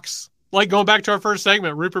 Like going back to our first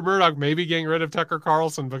segment, Rupert Murdoch maybe getting rid of Tucker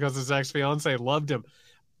Carlson because his ex-fiance loved him.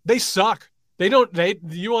 They suck. You want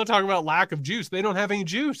to talk about lack of juice? They don't have any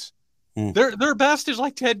juice. Their best is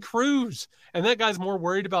like Ted Cruz, and that guy's more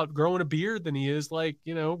worried about growing a beard than he is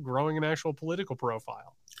growing an actual political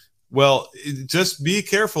profile. Well, just be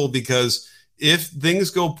careful, because if things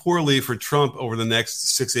go poorly for Trump over the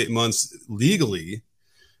next 6-8 months legally,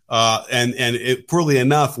 and it poorly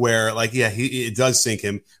enough where it does sink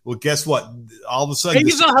him. Well, guess what? All of a sudden,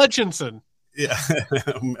 he's a Hutchinson. Yeah.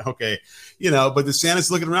 Okay. But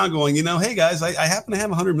DeSantis looking around going, hey guys, I happen to have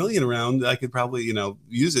 100 million around. I could probably,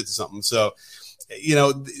 use it to something. So,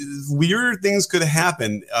 weird things could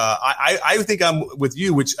happen. I think I'm with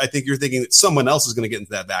you, which I think you're thinking that someone else is going to get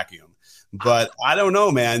into that vacuum. But I don't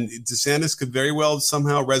know, man. DeSantis could very well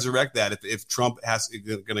somehow resurrect that if Trump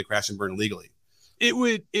going to crash and burn legally. It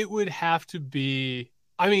would have to be,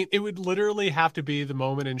 it would literally have to be the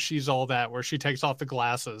moment in She's All That where she takes off the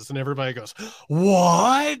glasses and everybody goes,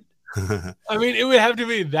 what? I mean, it would have to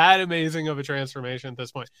be that amazing of a transformation at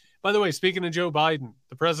this point. By the way, speaking of Joe Biden,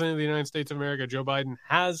 the president of the United States of America, Joe Biden,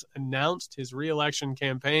 has announced his re-election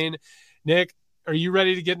campaign. Nick, are you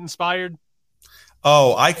ready to get inspired?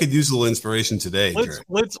 Oh, I could use a little inspiration today.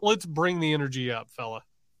 Let's bring the energy up, fella.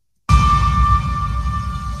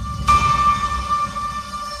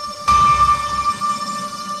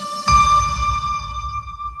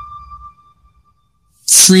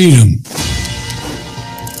 Freedom,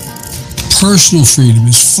 personal freedom,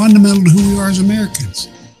 is fundamental to who we are as Americans.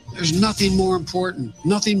 There's nothing more important,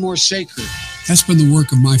 nothing more sacred. That's been the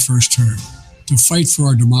work of my first term, to fight for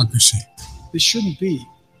our democracy. This shouldn't be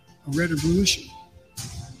a red revolution.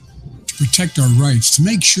 To protect our rights, to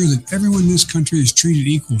make sure that everyone in this country is treated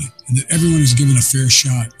equally and that everyone is given a fair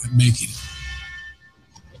shot at making it.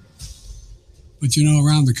 But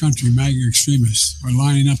around the country, MAGA extremists are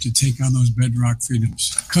lining up to take on those bedrock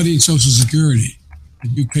freedoms, cutting Social Security that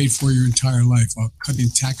you paid for your entire life while cutting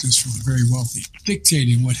taxes from the very wealthy,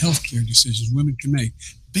 dictating what healthcare decisions women can make,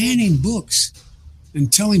 banning books,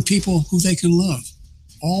 and telling people who they can love,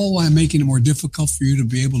 all while making it more difficult for you to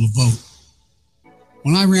be able to vote.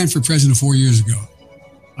 When I ran for president 4 years ago,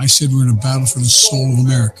 I said we're in a battle for the soul of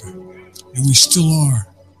America, and we still are.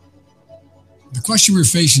 The question we're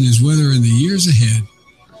facing is whether in the years ahead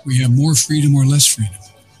we have more freedom or less freedom,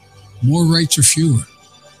 more rights or fewer.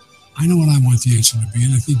 I know what I want the answer to be,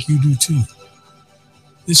 and I think you do too.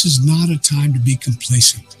 This is not a time to be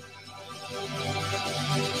complacent.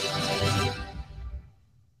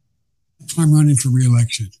 That's why I'm running for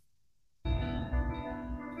re-election.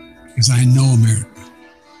 Because I know America.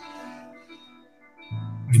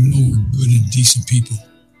 I know we're good and decent people.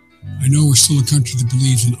 I know we're still a country that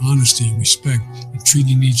believes in honesty and respect and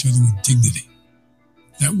treating each other with dignity.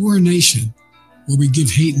 That we're a nation where we give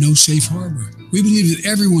hate no safe harbor. We believe that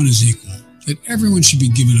everyone is equal, that everyone should be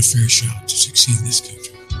given a fair shot to succeed in this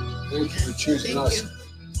country. Thank you for choosing us.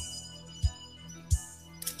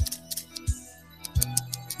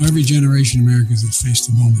 Every generation of Americans has faced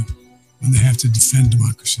a moment when they have to defend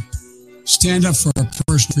democracy. Stand up for our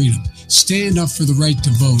personal freedom. Stand up for the right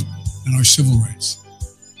to vote and our civil rights.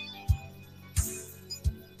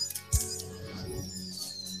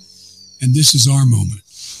 And this is our moment.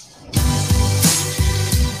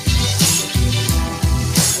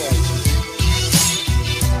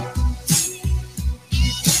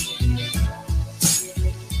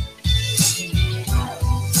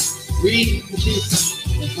 We the people,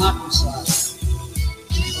 democratize.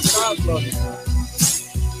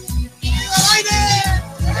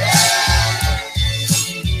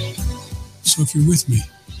 So if you're with me,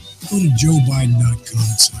 go to joebiden.com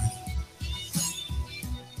and sign up.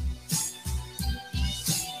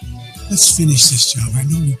 Let's finish this job. I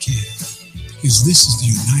know we can. Because this is the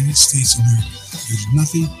United States of America. There's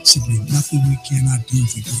nothing, simply nothing we cannot do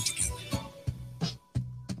if we do it together.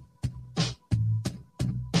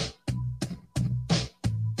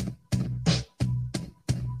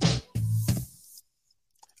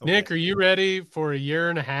 Nick, are you ready for a year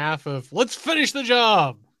and a half of let's finish the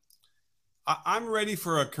job? I'm ready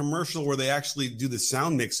for a commercial where they actually do the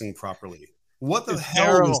sound mixing properly. What the hell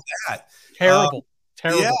terrible. was that? Terrible.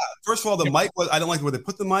 Yeah. First of all, the mic was, I don't like where they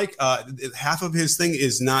put the mic. Half of his thing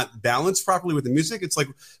is not balanced properly with the music. It's like,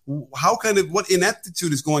 what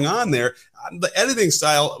ineptitude is going on there? The editing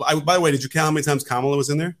style. By the way, did you count how many times Kamala was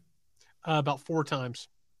in there? About 4 times.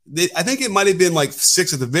 I think it might have been like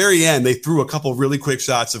 6 at the very end. They threw a couple really quick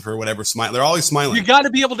shots of her, whatever, smiling. They're always smiling. You got to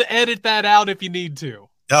be able to edit that out if you need to.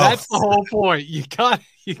 Oh. That's the whole point. You got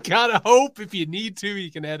to hope if you need to, you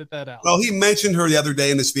can edit that out. Well, he mentioned her the other day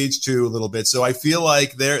in the speech too a little bit, so I feel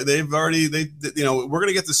like we're going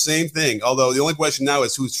to get the same thing. Although the only question now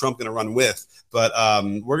is who's Trump going to run with. But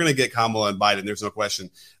we're going to get Kamala and Biden. There's no question.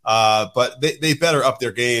 But they better up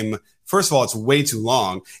their game. First of all, it's way too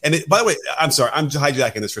long. And by the way, I'm sorry, I'm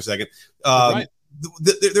hijacking this for a second. Right.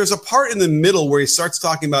 There's a part in the middle where he starts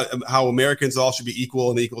talking about how Americans all should be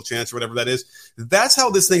equal and equal chance or whatever that is. That's how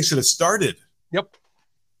this thing should have started. Yep.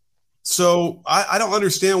 So I don't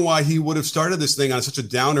understand why he would have started this thing on such a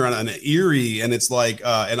downer, on an eerie, and it's like,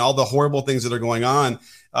 and all the horrible things that are going on.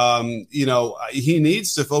 He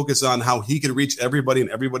needs to focus on how he can reach everybody and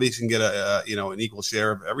everybody can get an equal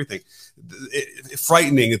share of everything.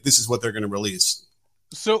 Frightening if this is what they're going to release.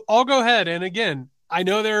 So I'll go ahead. And again, I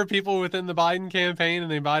know there are people within the Biden campaign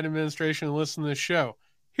and the Biden administration who listen to this show.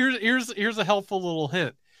 Here's a helpful little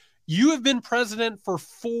hint. You have been president for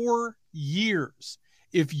 4 years.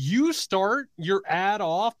 If you start your ad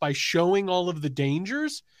off by showing all of the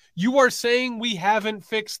dangers, you are saying we haven't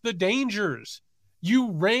fixed the dangers.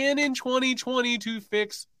 You ran in 2020 to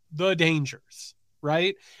fix the dangers.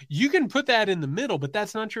 right? You can put that in the middle, but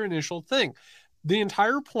that's not your initial thing. The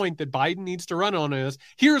entire point that Biden needs to run on is,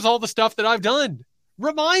 here's all the stuff that I've done.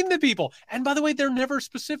 Remind the people. And by the way, they're never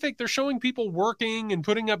specific. They're showing people working and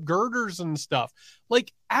putting up girders and stuff.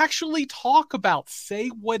 Like, actually talk about, say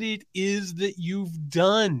what it is that you've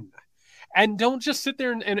done. And don't just sit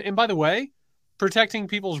there and by the way, protecting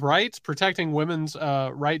people's rights, protecting women's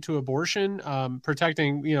right to abortion,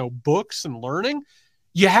 protecting, books and learning.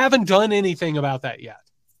 You haven't done anything about that yet.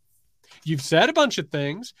 You've said a bunch of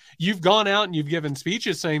things. You've gone out and you've given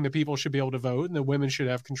speeches saying that people should be able to vote and that women should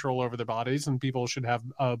have control over their bodies and people should have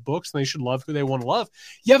books and they should love who they want to love.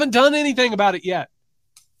 You haven't done anything about it yet.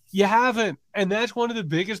 You haven't. And that's one of the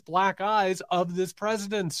biggest black eyes of this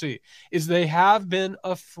presidency, is they have been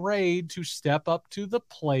afraid to step up to the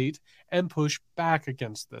plate and push back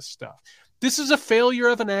against this stuff. This is a failure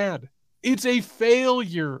of an ad. It's a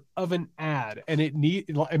failure of an ad.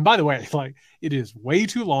 And by the way, it is way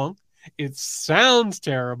too long. It sounds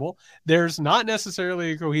terrible. There's not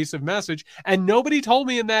necessarily a cohesive message. And nobody told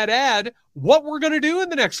me in that ad what we're going to do in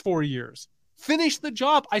the next 4 years. Finish the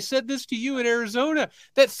job. I said this to you in Arizona.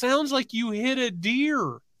 That sounds like you hit a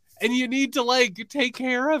deer and you need to take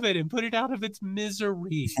care of it and put it out of its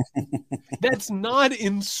misery. That's not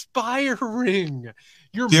inspiring.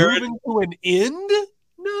 You're Jared, moving to an end?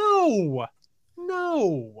 No.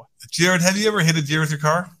 Jared, have you ever hit a deer with your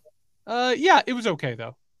car? Yeah, it was okay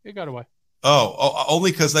though. It got away. Oh, only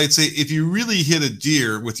because I'd say if you really hit a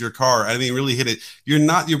deer with your car, really hit it,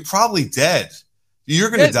 you're probably dead. You're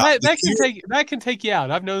going to die. That can take you out.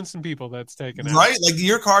 I've known some people that's taken out. Right? Like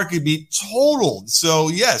your car could be totaled. So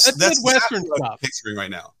yes, that's Midwestern exactly what stuff. I'm picturing right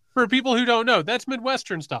now. For people who don't know, that's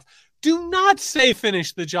Midwestern stuff. Do not say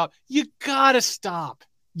finish the job. You got to stop.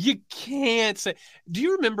 You can't say. Do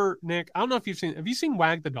you remember, Nick? I don't know if have you seen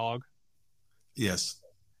Wag the Dog? Yes.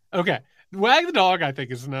 Okay. Wag the Dog, I think,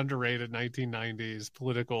 is an underrated 1990s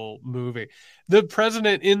political movie. The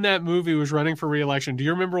president in that movie was running for re-election. Do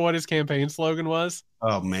you remember what his campaign slogan was?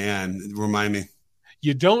 Oh, man. Remind me.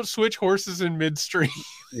 You don't switch horses in midstream.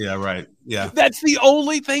 Yeah, right. Yeah. That's the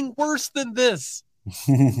only thing worse than this.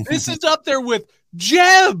 This is up there with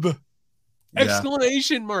Jeb! Yeah.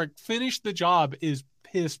 Exclamation mark. Finish the job is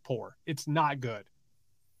piss poor. It's not good.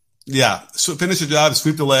 Yeah, so finish the job,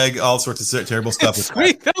 sweep the leg, all sorts of terrible stuff.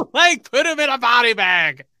 Sweep the leg, put him in a body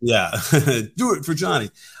bag. Yeah, do it for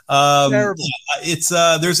Johnny. Terrible. It's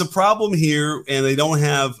there's a problem here, and they don't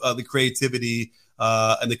have the creativity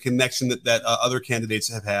and the connection that other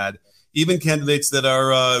candidates have had. Even candidates that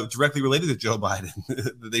are directly related to Joe Biden,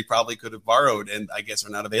 that they probably could have borrowed, and I guess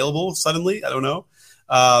are not available suddenly. I don't know.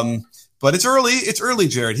 But it's early. It's early,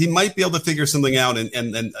 Jared. He might be able to figure something out and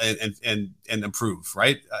improve,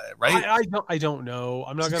 right? Right. I don't know.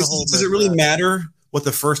 I'm not going to hold. Does it really matter what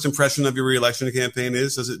the first impression of your re-election campaign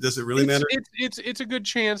is? Does it really matter? It's a good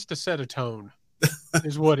chance to set a tone,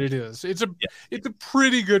 is what it is. It's a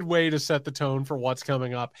pretty good way to set the tone for what's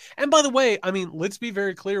coming up. And by the way, let's be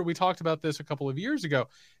very clear. We talked about this a couple of years ago.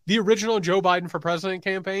 The original Joe Biden for president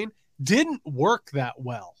campaign didn't work that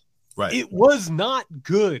well. Right. It was not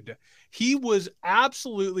good. He was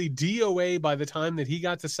absolutely DOA by the time that he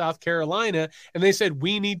got to South Carolina, and they said,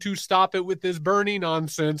 we need to stop it with this Bernie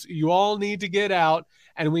nonsense. You all need to get out,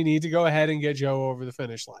 and we need to go ahead and get Joe over the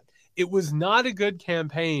finish line. It was not a good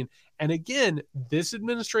campaign. And again, this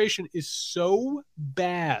administration is so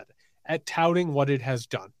bad at touting what it has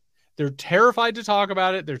done. They're terrified to talk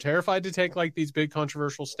about it. They're terrified to take these big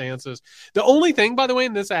controversial stances. The only thing, by the way,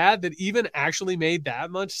 in this ad that even actually made that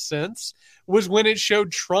much sense was when it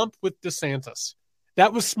showed Trump with DeSantis.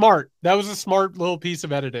 That was smart. That was a smart little piece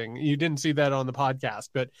of editing. You didn't see that on the podcast,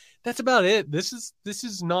 but that's about it. This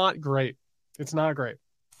is not great. It's not great.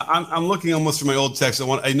 I'm looking almost for my old text.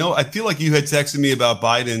 I feel like you had texted me about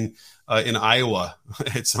Biden in Iowa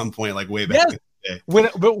at some point, way back. Yes.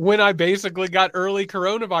 When I basically got early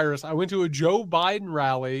coronavirus, I went to a Joe Biden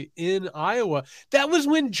rally in Iowa. That was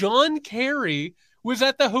when John Kerry was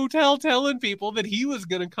at the hotel telling people that he was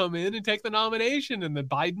going to come in and take the nomination and that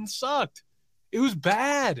Biden sucked. It was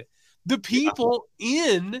bad. The people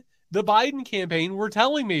in the Biden campaign were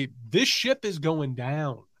telling me this ship is going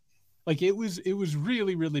down. It was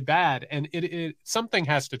really, really bad. And it something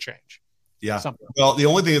has to change. Yeah. Something. Well, the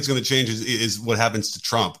only thing that's going to change is what happens to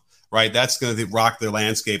Trump. Right, that's going to rock the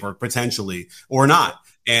landscape, or potentially, or not.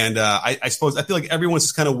 And I suppose I feel like everyone's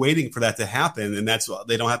just kind of waiting for that to happen, and that's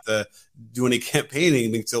they don't have to do any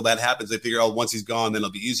campaigning until that happens. They figure, once he's gone, then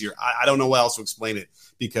it'll be easier. I don't know how else to explain it,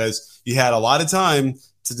 because you had a lot of time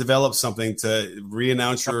to develop something to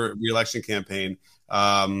re-announce your re-election campaign.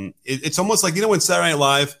 It's almost like, when Saturday Night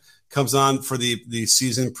Live comes on for the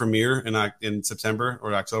season premiere in September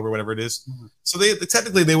or October, whatever it is. Mm-hmm. So they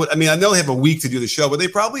technically they would. I mean, I know they have a week to do the show, but they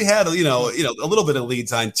probably had a little bit of lead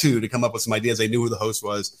time too to come up with some ideas. They knew who the host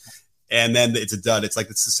was, and then it's a dud. It's like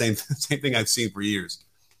it's the same thing I've seen for years.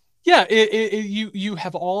 Yeah, you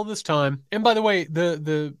have all this time, and by the way,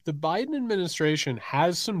 the Biden administration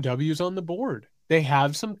has some W's on the board. They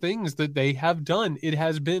have some things that they have done. It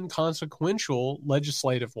has been consequential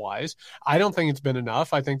legislative wise. I don't think it's been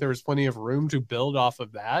enough. I think there is plenty of room to build off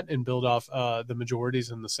of that and build off the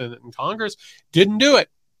majorities in the Senate and Congress. Didn't do it,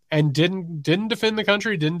 and didn't defend the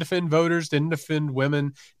country, didn't defend voters, didn't defend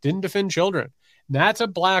women, didn't defend children. And that's a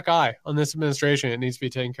black eye on this administration. It needs to be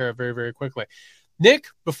taken care of very, very quickly. Nick,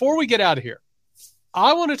 before we get out of here,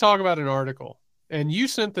 I want to talk about an article. And you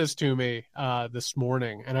sent this to me this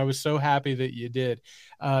morning, and I was so happy that you did.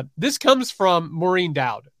 This comes from Maureen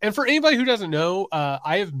Dowd. And for anybody who doesn't know,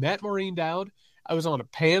 I have met Maureen Dowd. I was on a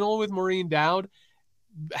panel with Maureen Dowd.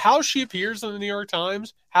 How she appears in the New York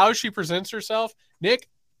Times, how she presents herself, Nick,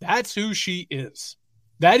 that's who she is.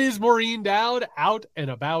 That is Maureen Dowd out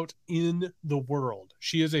and about in the world.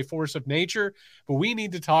 She is a force of nature, but we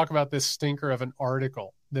need to talk about this stinker of an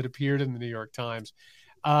article that appeared in the New York Times.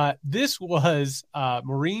 This was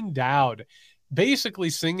Maureen Dowd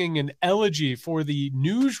basically singing an elegy for the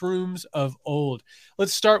newsrooms of old.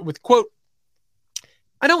 Let's start with, quote,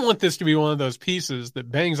 "I don't want this to be one of those pieces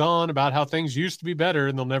that bangs on about how things used to be better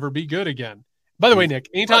and they'll never be good again." By the way, Nick,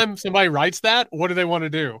 anytime somebody writes that, what do they want to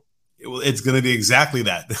do? It's going to be exactly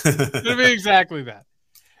that. It's going to be exactly that.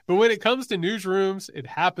 But when it comes to newsrooms, it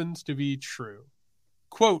happens to be true.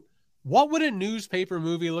 Quote, "What would a newspaper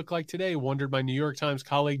movie look like today?" wondered my New York Times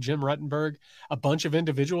colleague Jim Ruttenberg. A bunch of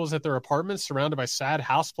individuals at their apartments surrounded by sad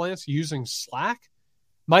houseplants using Slack?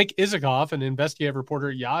 Mike Isikoff, an investigative reporter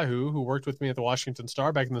at Yahoo who worked with me at the Washington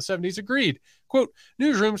Star back in the 70s, agreed. Quote,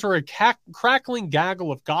 "Newsrooms were a crackling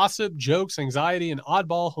gaggle of gossip, jokes, anxiety, and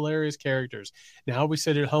oddball hilarious characters. Now we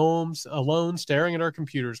sit at home alone staring at our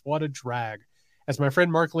computers. What a drag." As my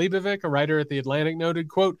friend Mark Leibovic, a writer at The Atlantic, noted,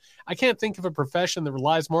 quote, "I can't think of a profession that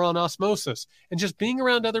relies more on osmosis and just being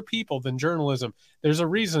around other people than journalism. There's a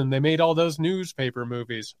reason they made all those newspaper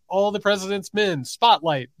movies. All the President's Men,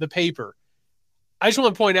 Spotlight, The Paper." I just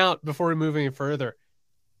want to point out before we move any further,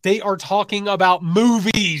 they are talking about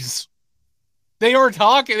movies. They are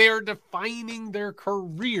defining their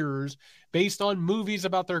careers based on movies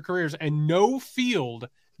about their careers, and no field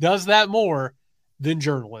does that more than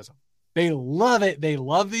journalism. They love it. They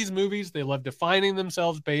love these movies. They love defining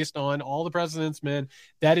themselves based on All the President's Men.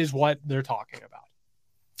 That is what they're talking about.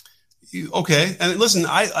 Okay. And listen,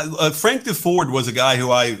 Frank DeFord was a guy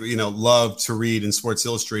who I, loved to read in Sports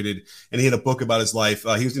Illustrated, and he had a book about his life.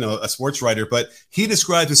 He was, a sports writer, but he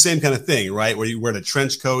described the same kind of thing, right? Where you wear the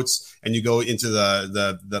trench coats and you go into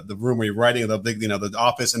the room where you're writing, the big, the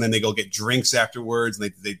office, and then they go get drinks afterwards,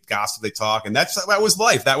 and they gossip, they talk. And that was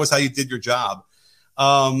life. That was how you did your job.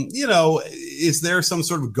 Is there some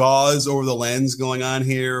sort of gauze over the lens going on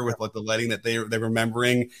here with like the lighting that they're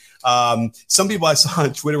remembering? Some people I saw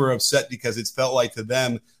on Twitter were upset because it felt like to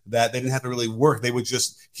them that they didn't have to really work. They would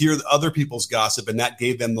just hear other people's gossip, and that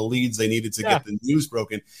gave them the leads they needed to get the news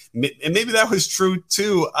broken. And maybe that was true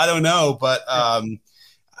too. I don't know, but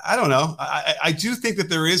I don't know. I do think that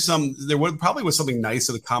there probably was something nice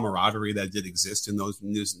of the camaraderie that did exist in those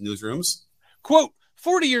newsrooms. Quote,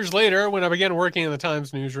 40 years later, when I began working in the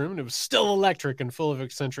Times newsroom, it was still electric and full of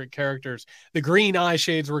eccentric characters. The green eye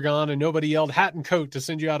shades were gone, and nobody yelled hat and coat to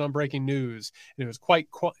send you out on breaking news. And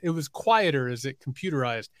it was quieter as it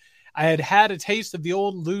computerized. I had a taste of the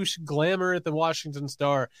old loose glamour at the Washington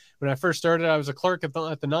Star. When I first started, I was a clerk at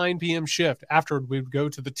the 9 p.m. shift. Afterward, we would go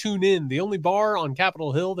to the Tune In, the only bar on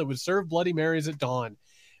Capitol Hill that would serve Bloody Marys at dawn.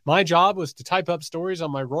 My job was to type up stories on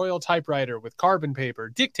my Royal typewriter with carbon paper,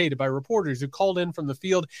 dictated by reporters who called in from the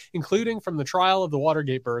field, including from the trial of the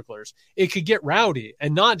Watergate burglars. It could get rowdy,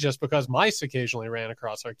 and not just because mice occasionally ran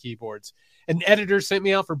across our keyboards. An editor sent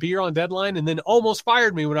me out for beer on deadline and then almost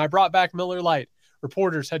fired me when I brought back Miller Lite.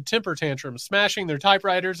 Reporters had temper tantrums, smashing their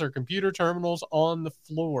typewriters or computer terminals on the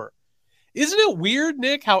floor. Isn't it weird,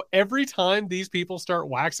 Nick, how every time these people start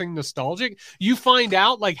waxing nostalgic, you find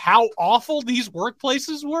out like how awful these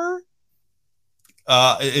workplaces were?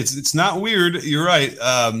 It's not weird. You're right.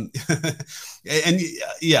 And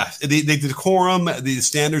yeah, the decorum, the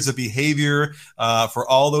standards of behavior for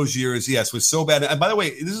all those years, yes, was so bad. And by the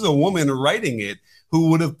way, this is a woman writing it who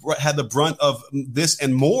would have had the brunt of this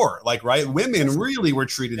and more. Like, right, women really were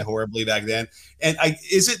treated horribly back then. And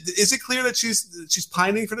is it clear that she's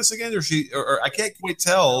pining for this again, or I can't quite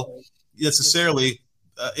tell necessarily.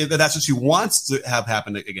 that's what she wants to have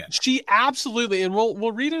happen again. She absolutely, and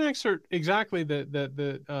we'll read an excerpt exactly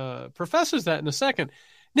that professes that in a second.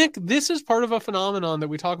 Nick, this is part of a phenomenon that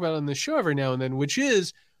we talk about on this show every now and then, which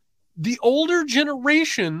is the older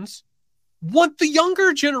generations want the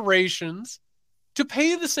younger generations to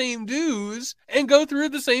pay the same dues and go through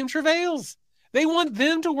the same travails. They want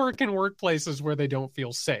them to work in workplaces where they don't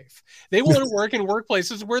feel safe. They want to work in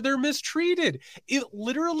workplaces where they're mistreated. It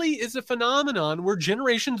literally is a phenomenon where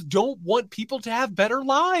generations don't want people to have better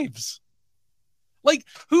lives. Like,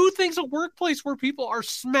 who thinks a workplace where people are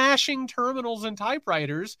smashing terminals and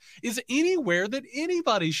typewriters is anywhere that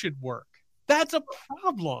anybody should work? That's a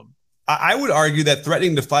problem. I would argue that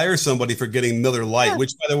threatening to fire somebody for getting Miller Lite,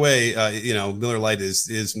 which, by the way, Miller Lite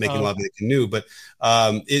is making love in the canoe, but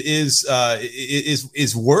it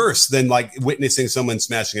is worse than like witnessing someone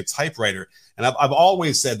smashing a typewriter. And I've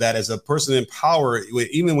always said that as a person in power,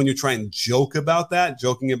 even when you try and joking about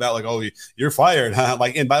like, oh, you're fired, huh?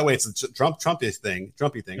 Like, and by the way, it's a Trumpy thing.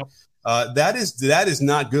 Yep. That is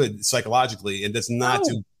not good psychologically, and does not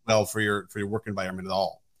do well for your work environment at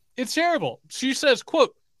all. It's terrible. She says,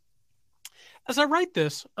 quote, "As I write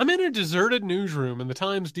this, I'm in a deserted newsroom in the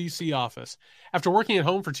Times DC office. After working at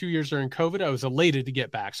home for 2 years during COVID, I was elated to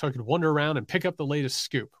get back so I could wander around and pick up the latest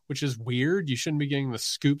scoop," which is weird. You shouldn't be getting the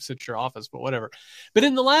scoops at your office, but whatever. "But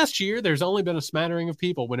in the last year, there's only been a smattering of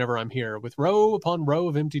people whenever I'm here, with row upon row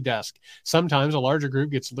of empty desks. Sometimes a larger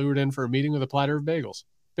group gets lured in for a meeting with a platter of bagels.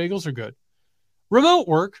 Bagels are good. Remote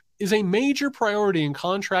work is a major priority in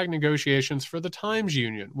contract negotiations for the Times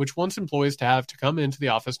Union, which wants employees to have to come into the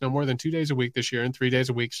office no more than 2 days a week this year and 3 days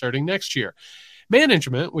a week starting next year.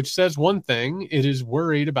 Management, which says one thing it is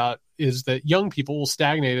worried about is that young people will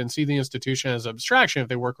stagnate and see the institution as an abstraction if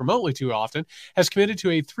they work remotely too often, has committed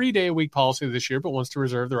to a 3-day-a-week policy this year, but wants to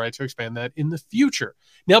reserve the right to expand that in the future."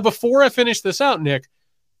 Now, before I finish this out, Nick,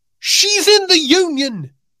 she's in the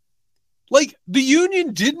union. Like, the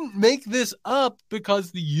union didn't make this up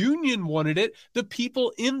because the union wanted it. The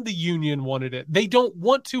people in the union wanted it. They don't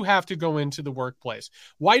want to have to go into the workplace.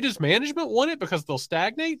 Why does management want it? Because they'll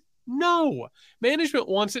stagnate? No. Management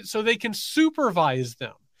wants it so they can supervise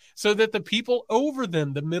them, so that the people over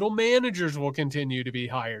them, the middle managers, will continue to be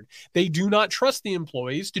hired. They do not trust the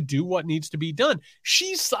employees to do what needs to be done.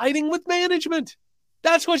 She's siding with management.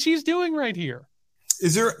 That's what she's doing right here.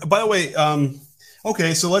 Is there, by the way,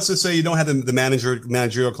 okay, so let's just say you don't have the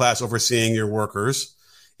managerial class overseeing your workers.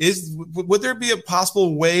 Would there be a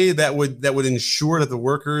possible way that would ensure that the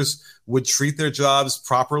workers would treat their jobs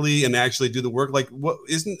properly and actually do the work? Like,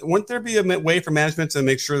 wouldn't there be a way for management to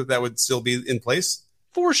make sure that would still be in place?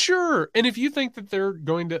 For sure. And if you think that they're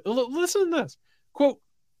going to listen to this quote,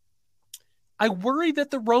 "I worry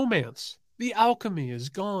that the romance, the alchemy is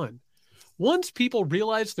gone. Once people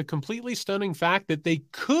realized the completely stunning fact that they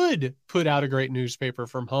could put out a great newspaper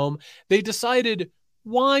from home, they decided,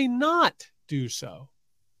 why not do so?"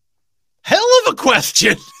 Hell of a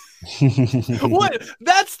question. What?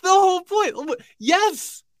 That's the whole point.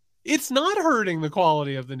 Yes, it's not hurting the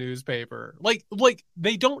quality of the newspaper. Like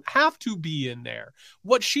they don't have to be in there.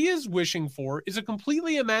 What she is wishing for is a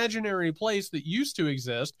completely imaginary place that used to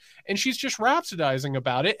exist, and she's just rhapsodizing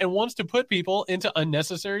about it and wants to put people into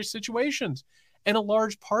unnecessary situations. And a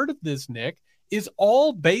large part of this, Nick, is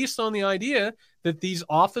all based on the idea that these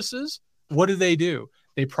offices, what do?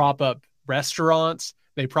 They prop up restaurants.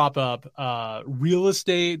 They prop up real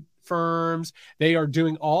estate firms. They are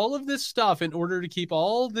doing all of this stuff in order to keep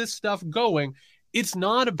all this stuff going. It's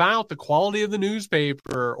not about the quality of the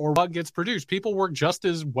newspaper or what gets produced. People work just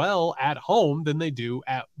as well at home than they do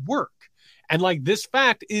at work. And like, this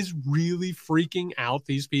fact is really freaking out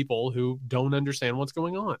these people who don't understand what's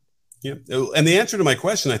going on. Yeah. And the answer to my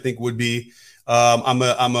question, I think, would be, I'm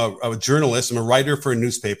a journalist. I'm a writer for a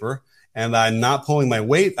newspaper, and I'm not pulling my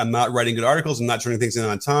weight. I'm not writing good articles. I'm not turning things in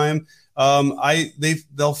on time.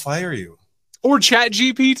 They'll fire you. Or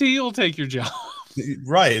ChatGPT will take your job.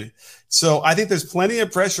 Right. So I think there's plenty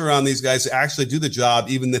of pressure on these guys to actually do the job,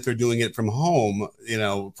 even if they're doing it from home,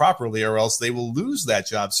 properly, or else they will lose that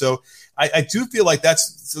job. So I do feel like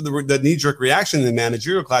that's the knee-jerk reaction in the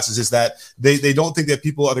managerial classes, is that they don't think that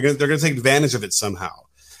people they're going to take advantage of it somehow.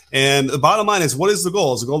 And the bottom line is, what is the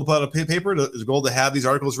goal? Is the goal to put out a paper? Is the goal to have these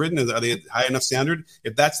articles written? Are they high enough standard?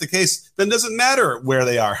 If that's the case, then it doesn't matter where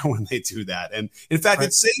they are when they do that. And in fact,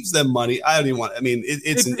 It saves them money.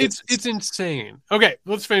 It's insane. Okay,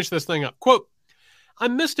 let's finish this thing up. Quote,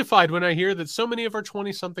 I'm mystified when I hear that so many of our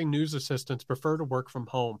 20-something news assistants prefer to work from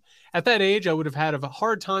home. At that age, I would have had a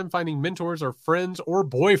hard time finding mentors or friends or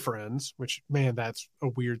boyfriends, which, man, that's a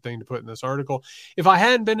weird thing to put in this article, if I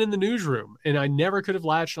hadn't been in the newsroom, and I never could have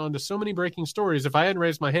latched onto so many breaking stories if I hadn't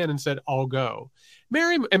raised my hand and said, I'll go.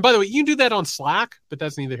 And by the way, you can do that on Slack, but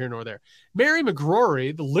that's neither here nor there. Mary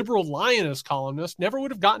McGrory, the liberal lioness columnist, never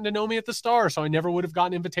would have gotten to know me at the Star, so I never would have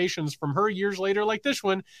gotten invitations from her years later like this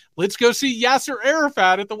one. Let's go see Yasser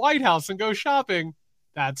Arafat at the White House and go shopping.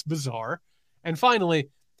 That's bizarre. And finally,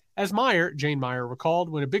 as Jane Meyer recalled,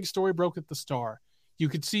 when a big story broke at the Star, you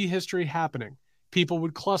could see history happening. People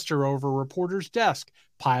would cluster over a reporter's desk,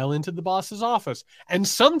 pile into the boss's office, and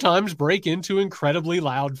sometimes break into incredibly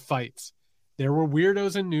loud fights. There were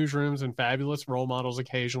weirdos in newsrooms and fabulous role models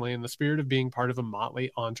occasionally in the spirit of being part of a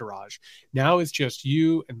motley entourage. Now it's just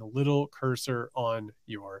you and the little cursor on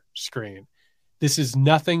your screen. This is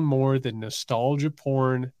nothing more than nostalgia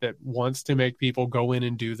porn that wants to make people go in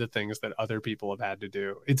and do the things that other people have had to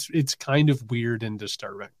do. It's kind of weird and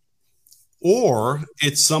disturbing. Or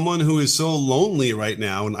it's someone who is so lonely right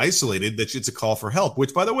now and isolated that it's a call for help,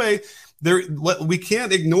 which, by the way, we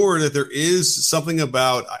can't ignore that there is something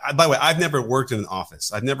about, by the way, I've never worked in an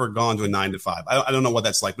office. I've never gone to a 9 to 5. I don't know what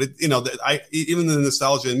that's like, but even the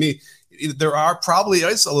nostalgia in me, there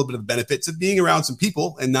is a little bit of benefit to being around some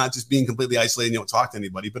people and not just being completely isolated and you don't talk to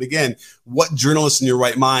anybody. But again, what journalist in your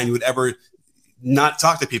right mind would ever not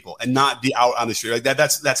talk to people and not be out on the street like that?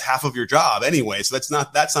 That's half of your job anyway. So that's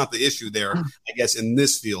not the issue there, I guess, in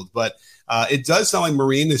this field. But it does sound like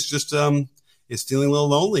Maureen is just is feeling a little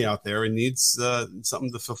lonely out there and needs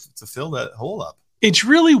something to fill that hole up. It's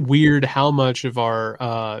really weird how much of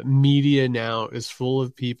our media now is full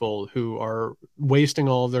of people who are wasting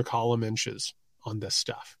all of their column inches on this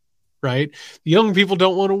stuff, right? The young people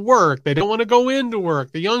don't want to work. They don't want to go into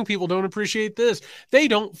work. The young people don't appreciate this. They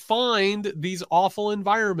don't find these awful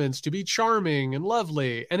environments to be charming and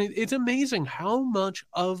lovely. And it's amazing how much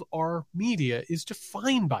of our media is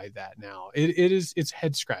defined by that now. It's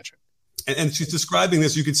head scratching. And she's describing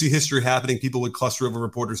this. You can see history happening. People would cluster over a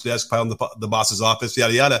reporter's desk, pile in the boss's office,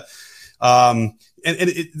 yada, yada.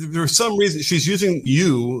 There's some reason she's using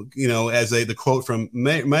you as the quote from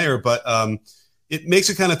Mayer, but it makes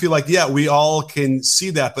it kind of feel like, yeah, we all can see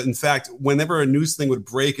that. But in fact, whenever a news thing would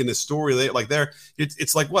break in a story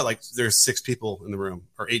it's like what? Like there's 6 people in the room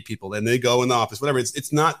or 8 people and they go in the office, whatever.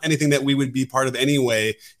 It's not anything that we would be part of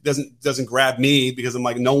anyway. It doesn't grab me because I'm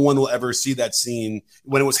like, no one will ever see that scene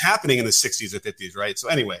when it was happening in the 60s or 50s. Right. So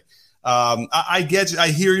anyway, I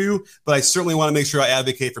hear you, but I certainly want to make sure I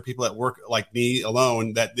advocate for people that work like me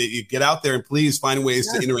alone, that you get out there and please find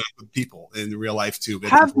ways to interact with people in real life too.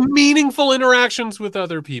 Have meaningful interactions with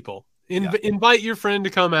other people. Invite your friend to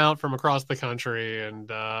come out from across the country and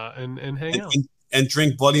hang out and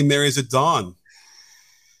drink Bloody Marys at dawn.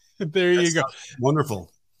 There you go.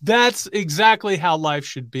 Wonderful. That's exactly how life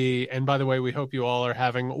should be. And by the way, we hope you all are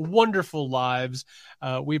having wonderful lives.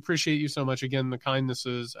 We appreciate you so much. Again, the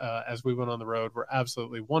kindnesses as we went on the road were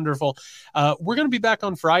absolutely wonderful. We're going to be back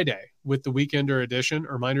on Friday with the Weekender edition.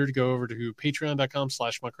 A reminder to go over to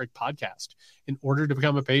patreon.com/MuckRakePodcast in order to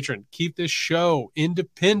become a patron. Keep this show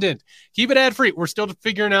independent. Keep it ad-free. We're still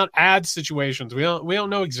figuring out ad situations. We don't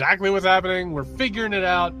know exactly what's happening. We're figuring it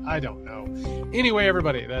out. I don't know. Anyway,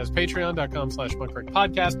 everybody, that is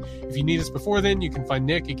patreon.com/MuckRakePodcast. If you need us before then, you can find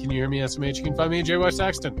Nick at Can You Hear Me SMH. You can find me at JY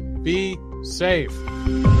Saxton. Be safe.